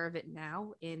hyper aware of it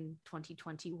now in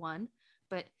 2021,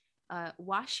 but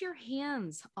wash your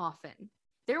hands often.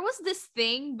 There was this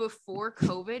thing before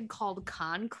COVID called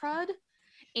con crud,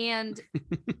 and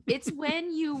it's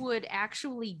when you would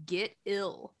actually get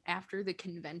ill after the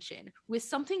convention with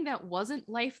something that wasn't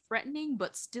life-threatening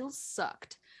but still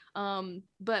sucked.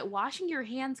 But washing your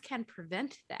hands can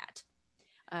prevent that.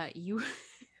 You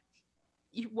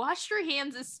wash your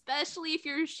hands, especially if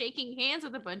you're shaking hands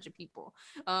with a bunch of people.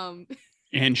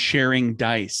 And sharing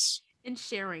dice. And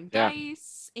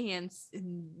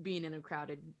being in a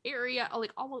crowded area.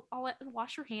 I'll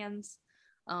wash your hands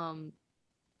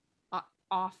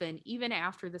often, even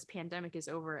after this pandemic is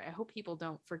over. I hope people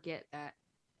don't forget that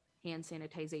hand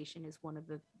sanitization is one of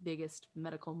the biggest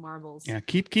medical marvels. Yeah,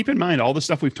 keep in mind all the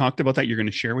stuff we've talked about that you're going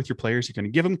to share with your players. You're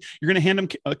going to hand them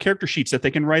character sheets that they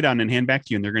can write on and hand back to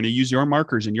you, and they're going to use your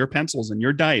markers and your pencils and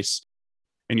your dice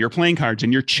and your playing cards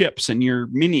and your chips and your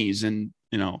minis, and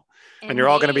and you're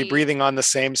all going to be breathing on the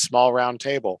same small round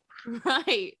table,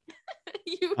 right?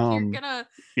 You're gonna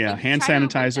hand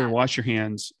sanitizer, wash your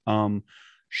hands,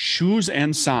 shoes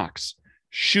and socks.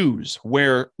 Shoes,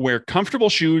 wear comfortable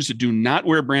shoes. Do not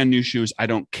wear brand new shoes. I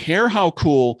don't care how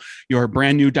cool your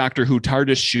brand new Doctor Who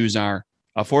TARDIS shoes are.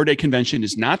 A 4-day convention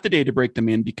is not the day to break them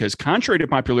in, because contrary to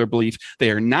popular belief,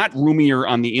 they are not roomier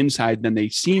on the inside than they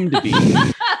seem to be.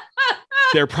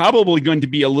 they're probably going to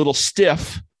be a little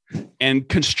stiff and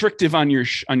constrictive on your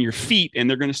feet, and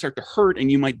they're going to start to hurt,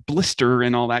 and you might blister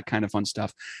and all that kind of fun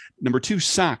stuff. Number 2,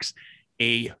 socks.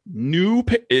 A new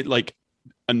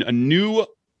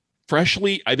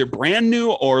freshly, either brand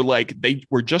new or like they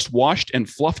were just washed and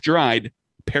fluff dried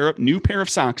new pair of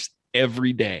socks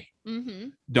every day. Mm-hmm.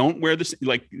 Don't wear this,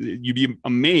 like you'd be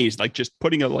amazed, like just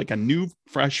putting a new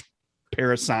fresh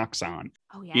pair of socks on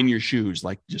in your shoes,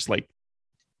 like just like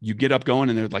you get up going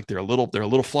and they're a little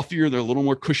fluffier, they're a little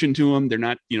more cushion to them, they're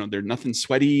not, they're nothing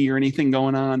sweaty or anything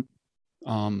going on.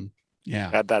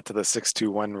 Add that to the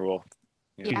 6-2-1 rule.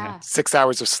 6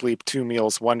 hours of sleep, 2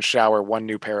 meals, 1 shower, 1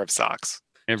 new pair of socks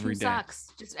every 2 day. Socks.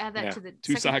 Just add that to the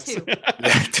 2 second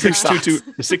socks. 2.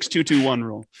 The 6-2-2-1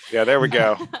 rule. Yeah, there we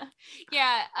go.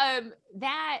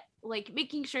 That, like,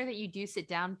 making sure that you do sit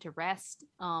down to rest.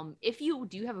 If you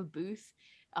do have a booth,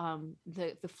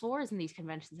 the floors in these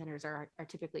convention centers are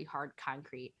typically hard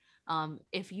concrete.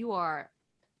 If you are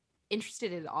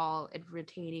interested at all in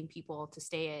retaining people to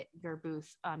stay at your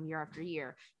booth year after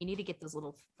year, you need to get those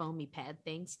little foamy pad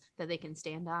things that they can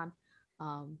stand on,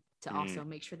 to also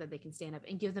make sure that they can stand up,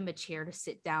 and give them a chair to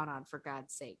sit down on, for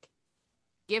God's sake.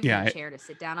 Give them a chair to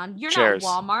sit down on. You're chairs.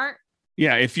 not Walmart.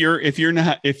 Yeah, if you're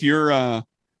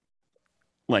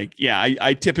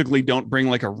I typically don't bring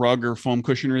like a rug or foam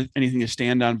cushion or anything to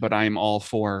stand on, but I'm all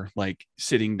for like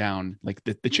sitting down, like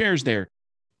the chairs there.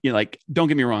 Like, don't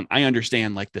get me wrong, I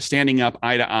understand like the standing up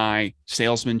eye to eye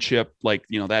salesmanship, like,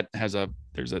 that has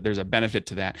there's a benefit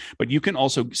to that, but you can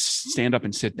also stand up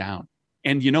and sit down.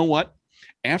 And you know what?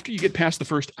 After you get past the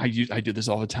first, I do this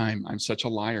all the time. I'm such a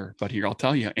liar, but here, I'll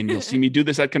tell you, and you'll see me do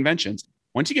this at conventions.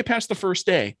 Once you get past the first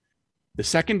day, the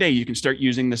second day, you can start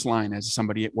using this line as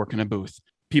somebody at work in a booth.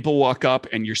 People walk up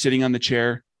and you're sitting on the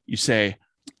chair. You say,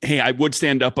 "Hey, I would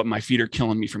stand up, but my feet are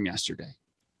killing me from yesterday."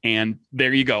 And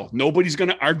there you go. Nobody's going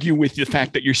to argue with the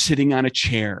fact that you're sitting on a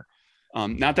chair.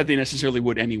 Not that they necessarily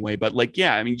would anyway, but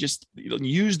just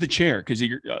use the chair, because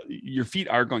your feet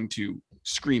are going to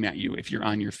scream at you if you're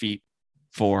on your feet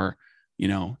for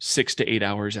 6 to 8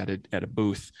 hours at a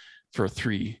booth for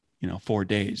 4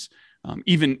 days.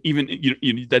 Even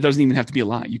that doesn't even have to be a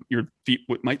lie. Your feet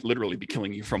might literally be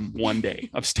killing you from one day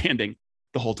of standing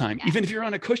the whole time. Yeah. Even if you're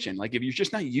on a cushion, like if you're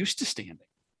just not used to standing.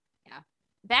 Yeah,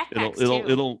 backpacks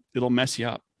it'll mess you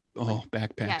up. Oh,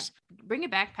 backpacks. Yeah, bring a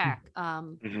backpack.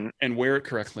 And wear it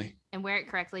correctly.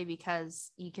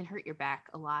 Because you can hurt your back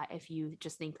a lot if you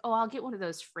just think, oh, I'll get one of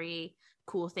those free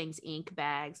Cool Things ink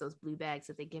bags, those blue bags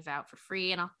that they give out for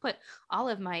free, and I'll put all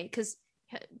of because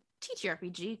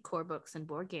TTRPG core books and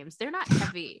board games, they're not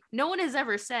heavy. No one has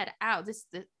ever said, ow,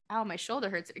 my shoulder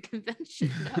hurts at a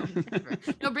convention. No, never.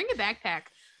 No, bring a backpack,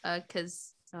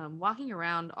 because walking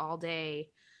around all day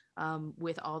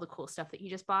with all the cool stuff that you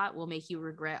just bought will make you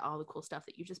regret all the cool stuff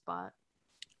that you just bought.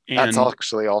 That's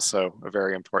actually also a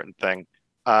very important thing.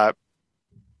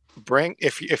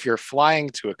 If you're flying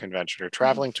to a convention or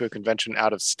traveling to a convention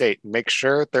out of state, make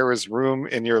sure there is room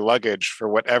in your luggage for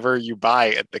whatever you buy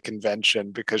at the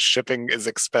convention, because shipping is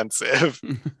expensive.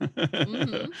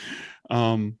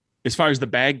 Mm-hmm. As far as the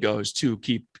bag goes too,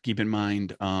 keep in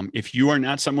mind, if you are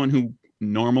not someone who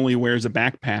normally wears a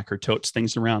backpack or totes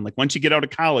things around, like once I got out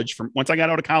of college,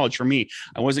 for me,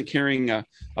 I wasn't carrying a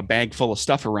bag full of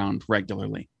stuff around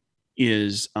regularly.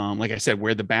 Like I said,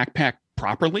 wear the backpack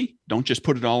properly. Don't just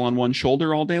put it all on one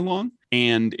shoulder all day long.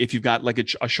 And if you've got like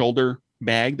a shoulder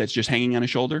bag that's just hanging on a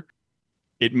shoulder,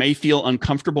 it may feel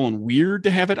uncomfortable and weird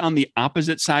to have it on the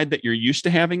opposite side that you're used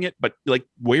to having it, but like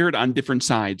wear it on different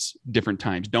sides, different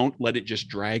times. Don't let it just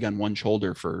drag on one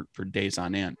shoulder for days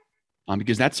on end.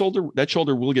 Because that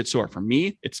shoulder will get sore. For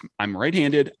me, I'm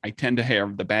right-handed. I tend to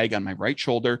have the bag on my right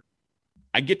shoulder.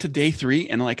 I get to day 3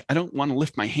 and I don't want to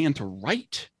lift my hand to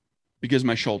write because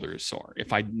my shoulder is sore.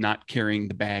 If I'm not carrying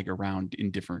the bag around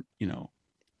in different,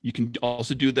 you can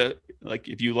also do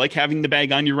if you like having the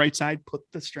bag on your right side, put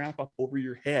the strap up over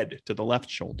your head to the left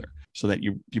shoulder so that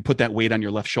you put that weight on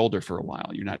your left shoulder for a while.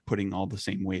 You're not putting all the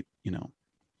same weight,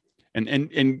 And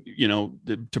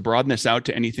to broaden this out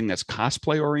to anything that's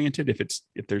cosplay oriented,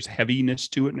 if there's heaviness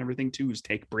to it and everything too, is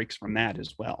take breaks from that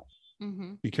as well.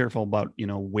 Mm-hmm. Be careful about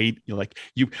weight.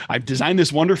 I've designed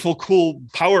this wonderful, cool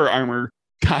power armor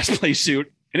cosplay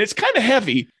suit, and it's kind of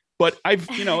heavy, but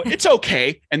it's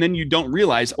okay. And then you don't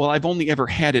realize, well, I've only ever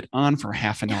had it on for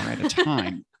half an hour at a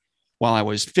time while I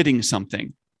was fitting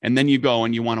something. And then you go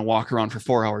and you want to walk around for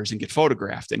 4 hours and get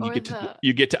photographed, and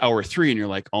you get to hour 3 and you're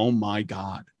like, oh my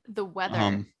God. The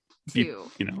weather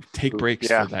too. Take breaks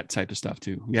for that type of stuff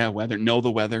too. Yeah, weather. Know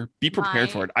the weather. Be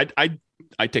prepared for it.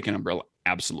 I take an umbrella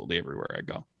absolutely everywhere I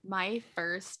go. My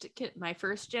first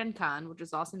Gen Con, which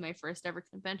was also my first ever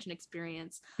convention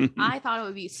experience, I thought it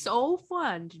would be so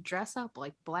fun to dress up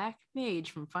like Black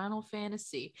Mage from Final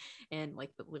Fantasy and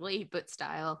like the little 8-bit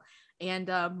style. And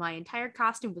my entire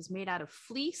costume was made out of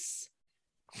fleece,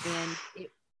 and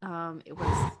it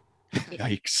was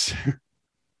Yikes.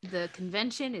 The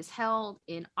convention is held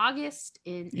in August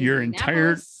in Your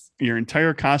Indianapolis.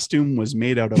 entire costume was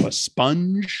made out of a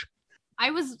sponge. I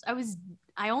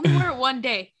only wore it one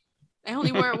day.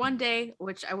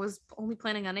 Which I was only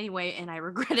planning on anyway, and I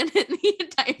regretted it the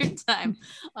entire time.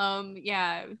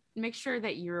 Yeah, make sure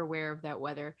that you're aware of that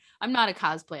weather. I'm not a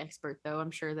cosplay expert, though.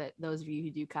 I'm sure that those of you who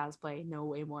do cosplay know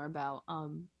way more about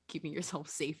keeping yourself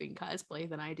safe in cosplay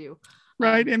than I do.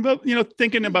 Right. And, but,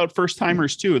 thinking about first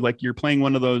timers too, like you're playing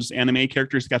one of those anime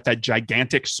characters, got that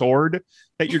gigantic sword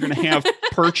that you're going to have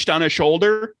perched on a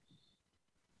shoulder.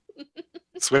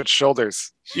 Switch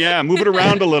shoulders. Yeah. Move it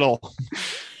around a little.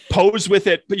 Pose with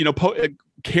it,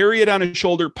 carry it on a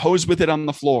shoulder, pose with it on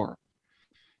the floor.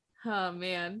 Oh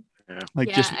man.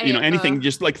 Anything,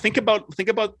 just like think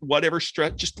about whatever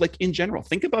stress, just like in general,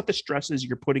 think about the stresses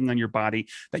you're putting on your body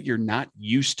that you're not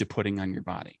used to putting on your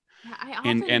body.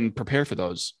 And prepare for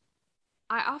those.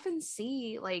 I often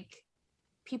see like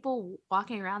people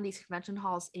walking around these convention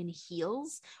halls in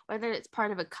heels, whether it's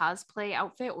part of a cosplay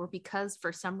outfit or because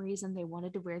for some reason they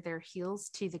wanted to wear their heels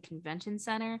to the convention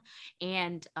center.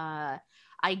 And I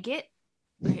get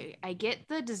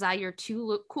the desire to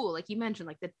look cool, like you mentioned,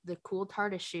 like the cool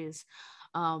TARDIS shoes.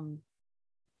 But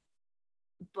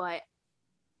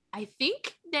I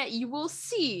think that you will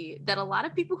see that a lot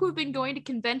of people who have been going to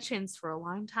conventions for a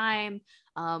long time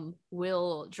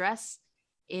will dress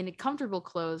in comfortable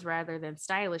clothes rather than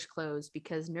stylish clothes,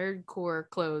 because nerdcore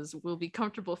clothes will be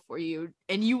comfortable for you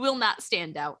and you will not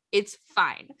stand out. It's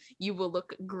fine. You will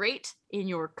look great in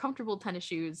your comfortable tennis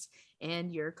shoes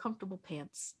and your comfortable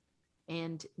pants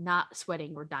and not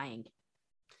sweating or dying.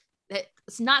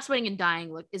 It's not sweating and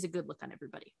dying look is a good look on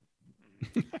everybody.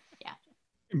 Yeah.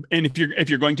 And if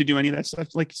you're going to do any of that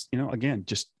stuff, like, again,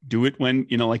 just do it when,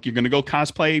 like you're going to go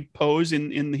cosplay pose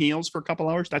in the heels for a couple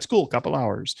hours. That's cool. Couple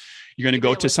hours. You're going to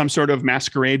go to some sort of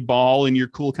masquerade ball in your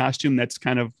cool costume that's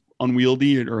kind of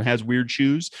unwieldy or has weird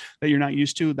shoes that you're not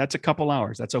used to. That's a couple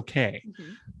hours. That's okay.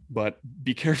 Mm-hmm. But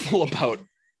be careful about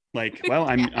like, well,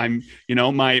 I'm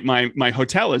my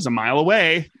hotel is a mile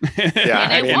away. Yeah.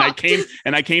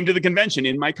 and I came to the convention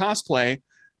in my cosplay.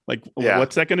 Like,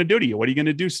 what's that going to do to you? What are you going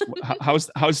to do?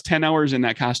 How's 10 hours in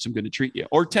that costume going to treat you?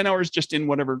 Or 10 hours just in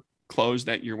whatever clothes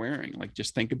that you're wearing? Like,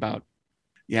 just think about,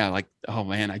 like, oh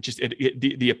man,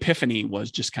 the epiphany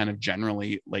was just kind of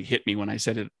generally like hit me when I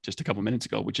said it just a couple minutes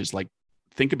ago, which is like,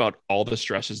 think about all the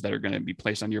stresses that are going to be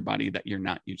placed on your body that you're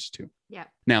not used to. Yeah.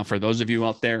 Now, for those of you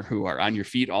out there who are on your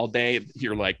feet all day,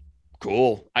 you're like,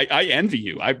 cool. I envy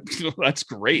you. That's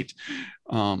great.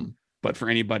 But for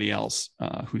anybody else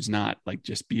who's not, like,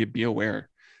 just be aware.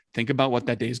 Think about what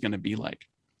that day is going to be like,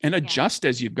 and adjust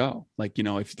as you go. Like,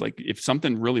 if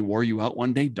something really wore you out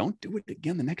one day, don't do it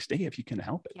again the next day if you can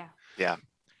help it. Yeah.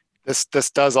 This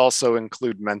does also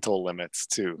include mental limits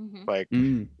too.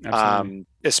 Mm-hmm. Like,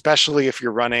 especially if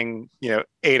you're running,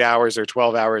 8 hours or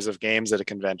 12 hours of games at a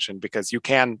convention, because you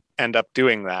can end up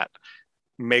doing that.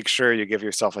 Make sure you give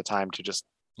yourself a time to just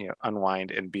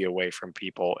unwind and be away from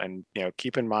people, and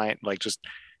keep in mind, like, just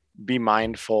be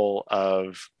mindful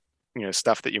of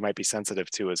stuff that you might be sensitive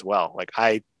to as well. Like,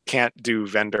 I can't do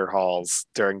vendor halls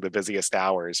during the busiest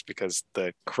hours because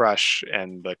the crush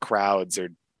and the crowds are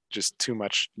just too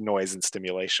much noise and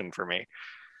stimulation for me.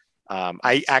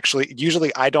 I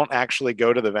don't actually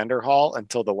go to the vendor hall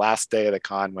until the last day of the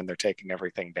con when they're taking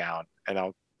everything down, and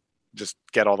I'll just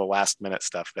get all the last minute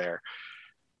stuff there,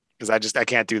 because I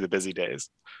can't do the busy days.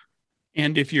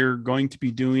 And if you're going to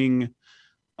be doing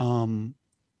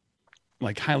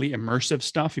like highly immersive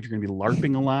stuff, if you're going to be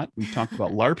LARPing a lot, we talked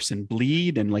about LARPs and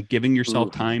bleed and like giving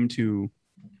yourself time to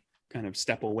kind of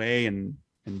step away and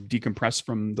decompress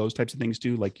from those types of things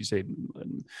too. Like you say,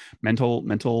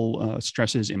 mental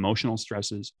stresses, emotional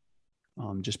stresses.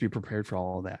 Just be prepared for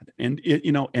all of that. And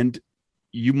and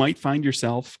you might find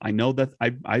yourself, I know that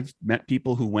I've met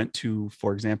people who went to,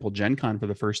 for example, Gen Con for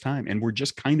the first time and were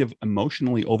just kind of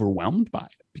emotionally overwhelmed by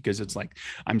it, because it's like,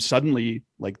 I'm suddenly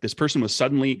like, this person was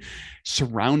suddenly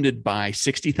surrounded by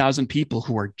 60,000 people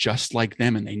who are just like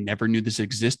them, and they never knew this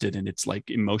existed. And it's like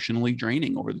emotionally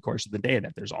draining over the course of the day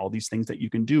that there's all these things that you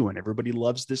can do and everybody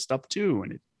loves this stuff too.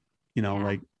 And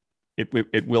like,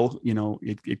 it will,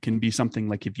 it can be something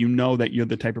like, if you know that you're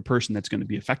the type of person that's going to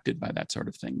be affected by that sort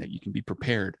of thing, that you can be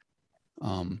prepared.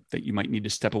 that you might need to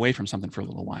step away from something for a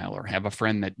little while, or have a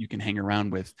friend that you can hang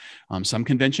around with. Some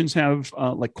conventions have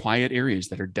like quiet areas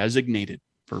that are designated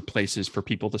for places for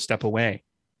people to step away.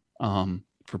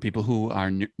 For people who are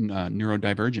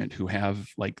neurodivergent, who have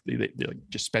like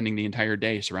just spending the entire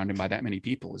day surrounded by that many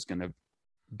people is going to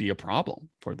be a problem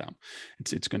for them.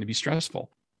 It's going to be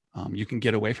stressful. You can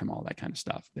get away from all that kind of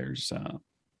stuff. There's,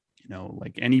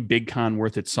 like any big con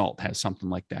worth its salt has something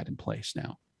like that in place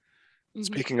now.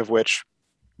 Speaking of which,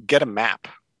 get a map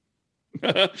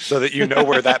so that you know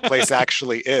where that place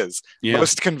actually is. Yeah.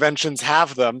 Most conventions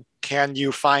have them. Can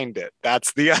you find it?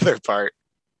 That's the other part.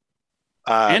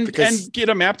 And get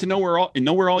a map to know where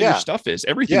all your stuff is.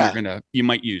 Everything you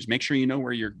might use. Make sure you know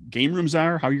where your game rooms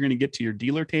are, how you're going to get to your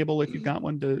dealer table if you've got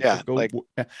one to go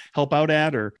help out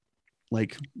at, or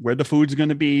like where the food's going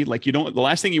to be. Like the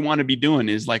last thing you want to be doing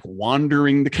is like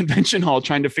wandering the convention hall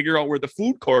trying to figure out where the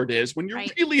food court is when you're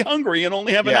really hungry and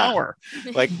only have an hour.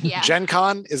 Like Gen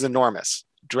Con is enormous.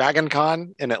 Dragon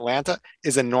Con in Atlanta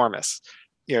is enormous.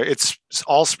 It's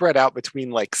all spread out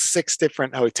between like 6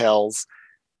 different hotels.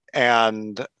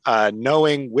 And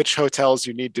knowing which hotels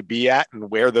you need to be at and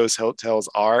where those hotels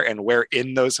are and where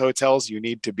in those hotels you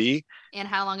need to be. And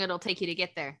how long it'll take you to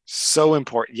get there. So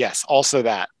important. Yes. Also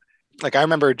that. Like I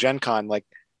remember Gen Con, like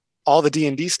all the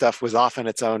D&D stuff was off in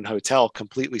its own hotel,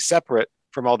 completely separate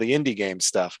from all the indie game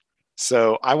stuff.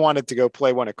 So I wanted to go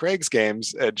play one of Craig's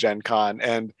games at Gen Con.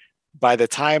 And by the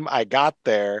time I got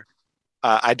there,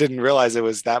 I didn't realize it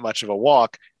was that much of a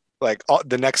walk. Like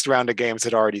the next round of games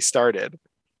had already started.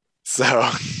 So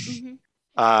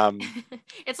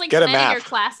it's like planning your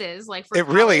classes like for it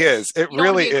college. Really is it you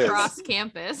really is cross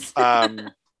campus.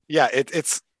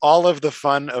 It's all of the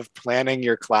fun of planning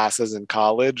your classes in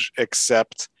college,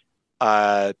 except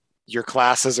your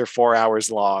classes are 4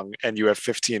 hours long and you have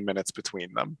 15 minutes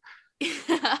between them.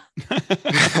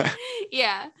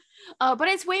 Yeah. But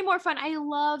it's way more fun. I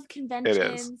love conventions.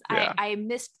 It is, yeah. I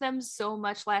missed them so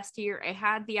much last year. I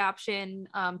had the option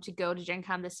to go to Gen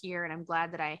Con this year, and I'm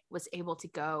glad that I was able to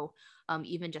go,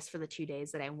 even just for the 2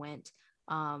 days that I went.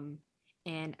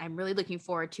 And I'm really looking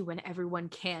forward to when everyone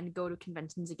can go to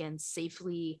conventions again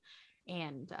safely,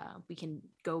 and we can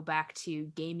go back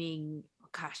to gaming.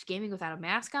 Gosh, gaming without a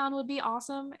mask on would be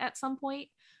awesome at some point.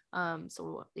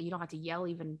 So you don't have to yell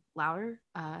even louder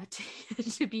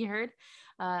to be heard.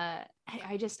 I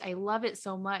love it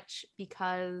so much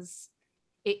because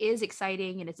it is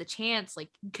exciting and it's a chance.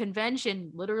 Like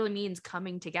convention literally means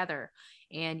coming together,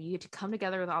 and you get to come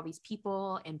together with all these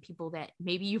people and people that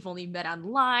maybe you've only met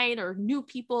online or new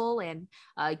people, and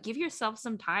give yourself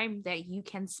some time that you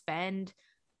can spend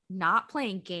not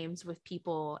playing games with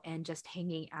people and just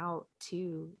hanging out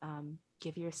to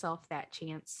give yourself that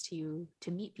chance to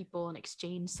meet people and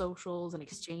exchange socials and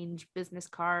exchange business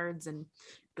cards and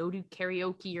go to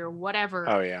karaoke or whatever.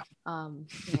 Oh yeah.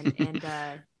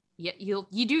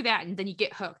 You do that and then you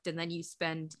get hooked, and then you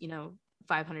spend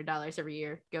 $500 every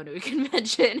year go to a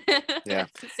convention. Yeah.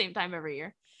 At the same time every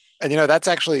year. And that's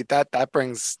actually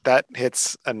that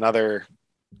hits another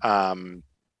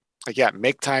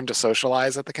make time to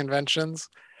socialize at the conventions.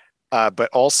 But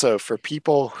also for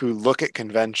people who look at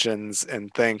conventions and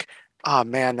think, oh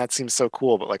man, that seems so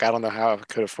cool, but like I don't know how I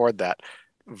could afford that.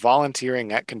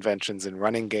 Volunteering at conventions and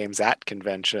running games at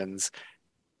conventions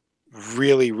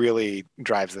really, really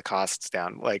drives the costs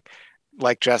down. Like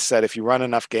Jess said, if you run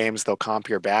enough games, they'll comp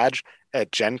your badge.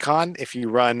 At Gen Con, if you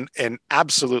run an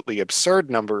absolutely absurd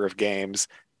number of games,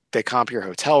 they comp your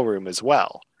hotel room as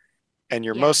well. And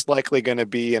you're most likely going to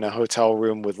be in a hotel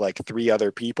room with like 3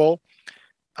 other people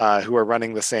who are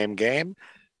running the same game.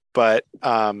 But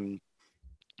the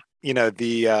thing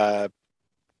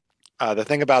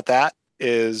about that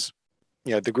is,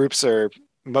 the groups are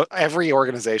every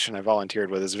organization I volunteered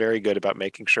with is very good about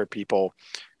making sure people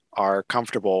are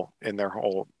comfortable in their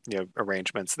whole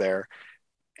arrangements there.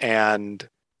 And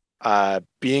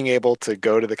being able to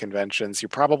go to the conventions, you're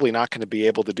probably not going to be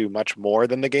able to do much more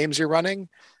than the games you're running,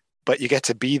 but you get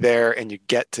to be there and you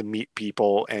get to meet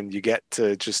people and you get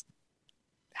to just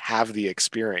have the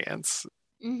experience.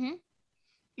 Mm-hmm.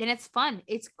 And it's fun.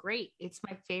 It's great. It's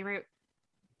my favorite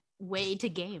way to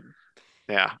game.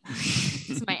 Yeah.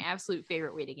 It's my absolute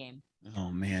favorite way to game.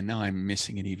 Oh man, now I'm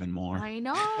missing it even more. I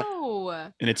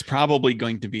know. And it's probably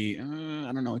going to be, I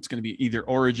don't know, it's going to be either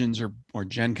Origins or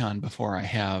Gen Con before I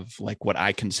have like what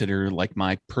I consider like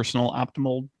my personal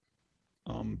optimal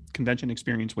convention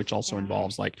experience, which also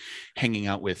involves like hanging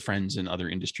out with friends and other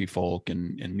industry folk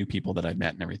and new people that I've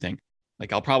met and everything.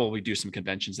 Like I'll probably do some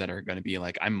conventions that are going to be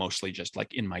like, I'm mostly just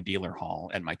like in my dealer hall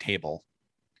at my table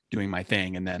doing my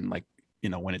thing. And then like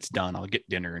when it's done, I'll get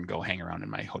dinner and go hang around in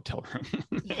my hotel room.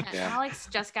 Yeah. Alex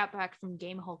just got back from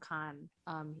Gamehole Con.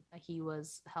 He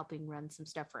was helping run some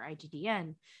stuff for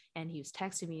IGDN, and he was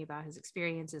texting me about his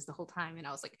experiences the whole time. And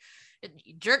I was like,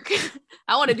 "You jerk,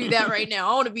 I want to do that right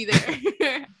now. I want to be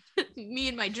there." Me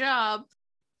and my job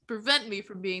prevent me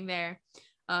from being there.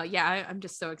 I'm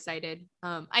just so excited.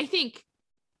 I think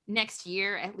next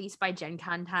year, at least by Gen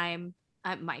Con time,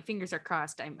 my fingers are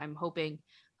crossed. I'm hoping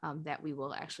that we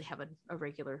will actually have a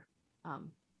regular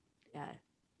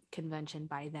convention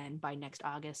by next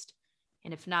August.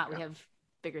 And if not, we have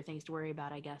bigger things to worry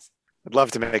about, I guess. I'd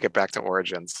love to make it back to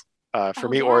Origins. For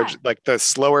me, yeah. Origin, like the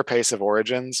slower pace of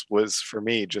Origins was for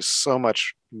me just so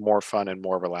much more fun and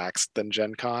more relaxed than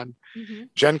Gen Con. Mm-hmm.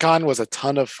 Gen Con was a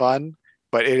ton of fun,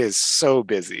 but it is so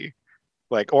busy.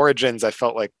 Like Origins, I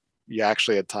felt like you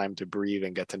actually had time to breathe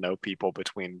and get to know people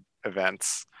between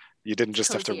events. You didn't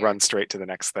just have to run straight to the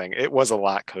next thing. It was a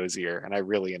lot cozier, and I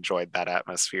really enjoyed that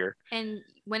atmosphere. And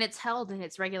when it's held in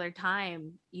its regular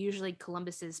time, usually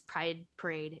Columbus's Pride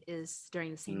Parade is during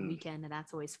the same weekend, and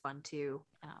that's always fun too.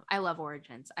 I love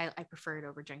Origins. I prefer it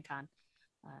over Gen Con.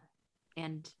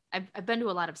 And I've been to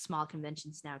a lot of small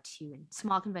conventions now too, and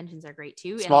small conventions are great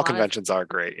too. Small conventions are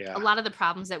great, yeah. A lot of the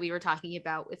problems that we were talking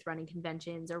about with running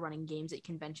conventions or running games at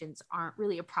conventions aren't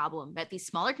really a problem at these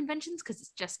smaller conventions, because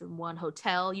it's just in one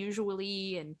hotel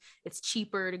usually, and it's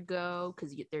cheaper to go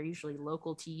because they're usually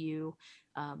local to you.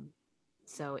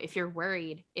 So if you're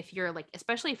worried, if you're like,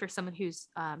 especially if you're someone who's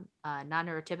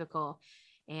non-neurotypical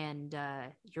and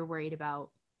you're worried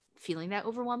about feeling that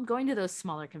overwhelmed, going to those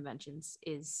smaller conventions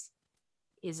is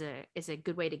a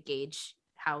good way to gauge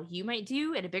how you might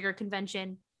do at a bigger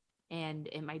convention, and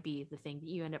it might be the thing that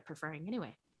you end up preferring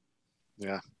anyway.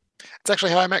 Yeah, it's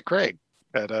actually how I met Craig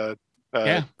at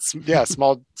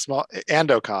small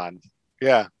Andocon.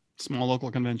 Yeah, small local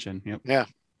convention. Yep. Yeah.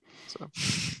 So.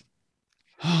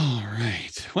 All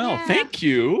right. Well, thank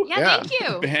you. Yeah, thank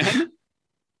you, Ben.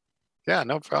 Yeah,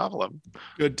 no problem.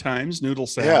 Good times, noodle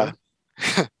salad.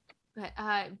 Yeah. But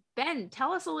Ben,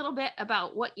 tell us a little bit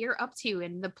about what you're up to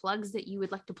and the plugs that you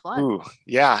would like to plug. Ooh,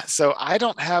 yeah. So I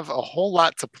don't have a whole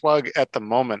lot to plug at the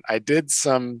moment. I did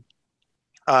some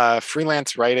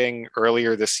freelance writing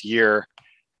earlier this year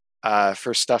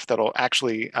for stuff that'll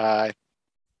actually, that'll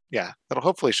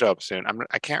hopefully show up soon.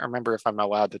 I can't remember if I'm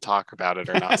allowed to talk about it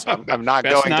or not. So I'm not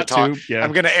going to talk. Yeah.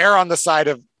 I'm going to err on the side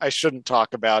of I shouldn't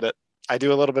talk about it. I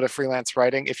do a little bit of freelance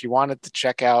writing. If you wanted to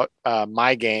check out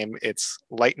my game, it's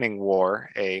Lightning War,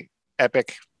 a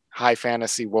epic high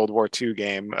fantasy World War II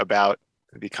game about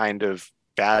the kind of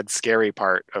bad, scary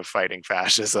part of fighting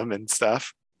fascism and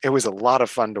stuff. It was a lot of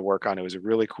fun to work on. It was a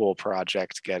really cool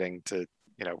project getting to,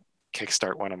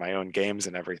 kickstart one of my own games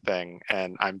and everything.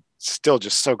 And I'm still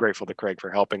just so grateful to Craig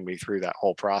for helping me through that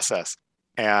whole process.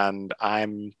 And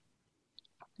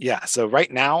so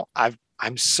right now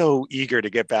I'm so eager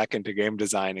to get back into game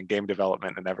design and game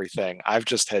development and everything. I've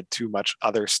just had too much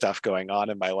other stuff going on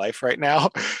in my life right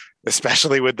now,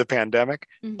 especially with the pandemic.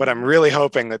 Mm-hmm. But I'm really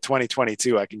hoping that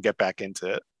 2022 I can get back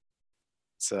into it.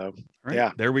 So,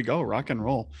 right, there we go. Rock and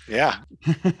roll. Yeah.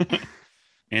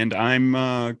 And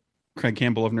I'm Craig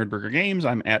Campbell of Nerdburger Games.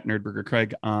 I'm at Nerdburger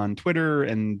Craig on Twitter,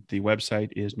 and the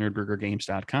website is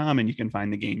nerdburgergames.com, and you can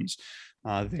find the games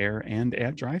there and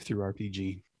at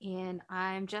DriveThruRPG. And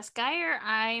I'm Jess Geyer.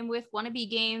 I'm with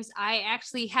Wannabe Games. I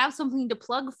actually have something to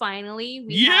plug finally.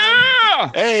 We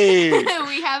have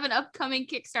an upcoming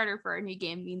Kickstarter for our new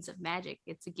game, Means of Magic.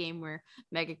 It's a game where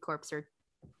megacorps are,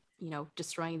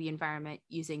 destroying the environment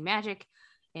using magic.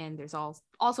 And there's all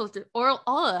sorts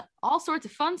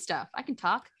of fun stuff. I can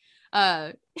talk.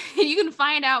 You can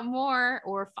find out more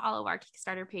or follow our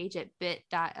Kickstarter page at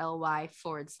bit.ly/means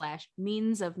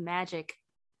of magic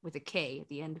with a K at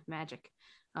the end of magic.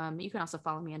 You can also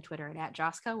follow me on Twitter at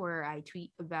Joska, where I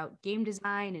tweet about game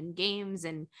design and games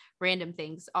and random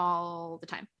things all the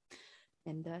time.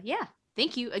 And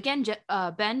thank you again,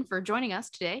 Ben, for joining us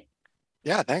today.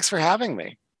 Yeah, thanks for having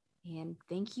me. And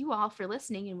thank you all for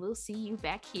listening, and we'll see you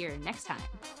back here next time.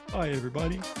 Bye,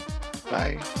 everybody.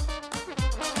 Bye.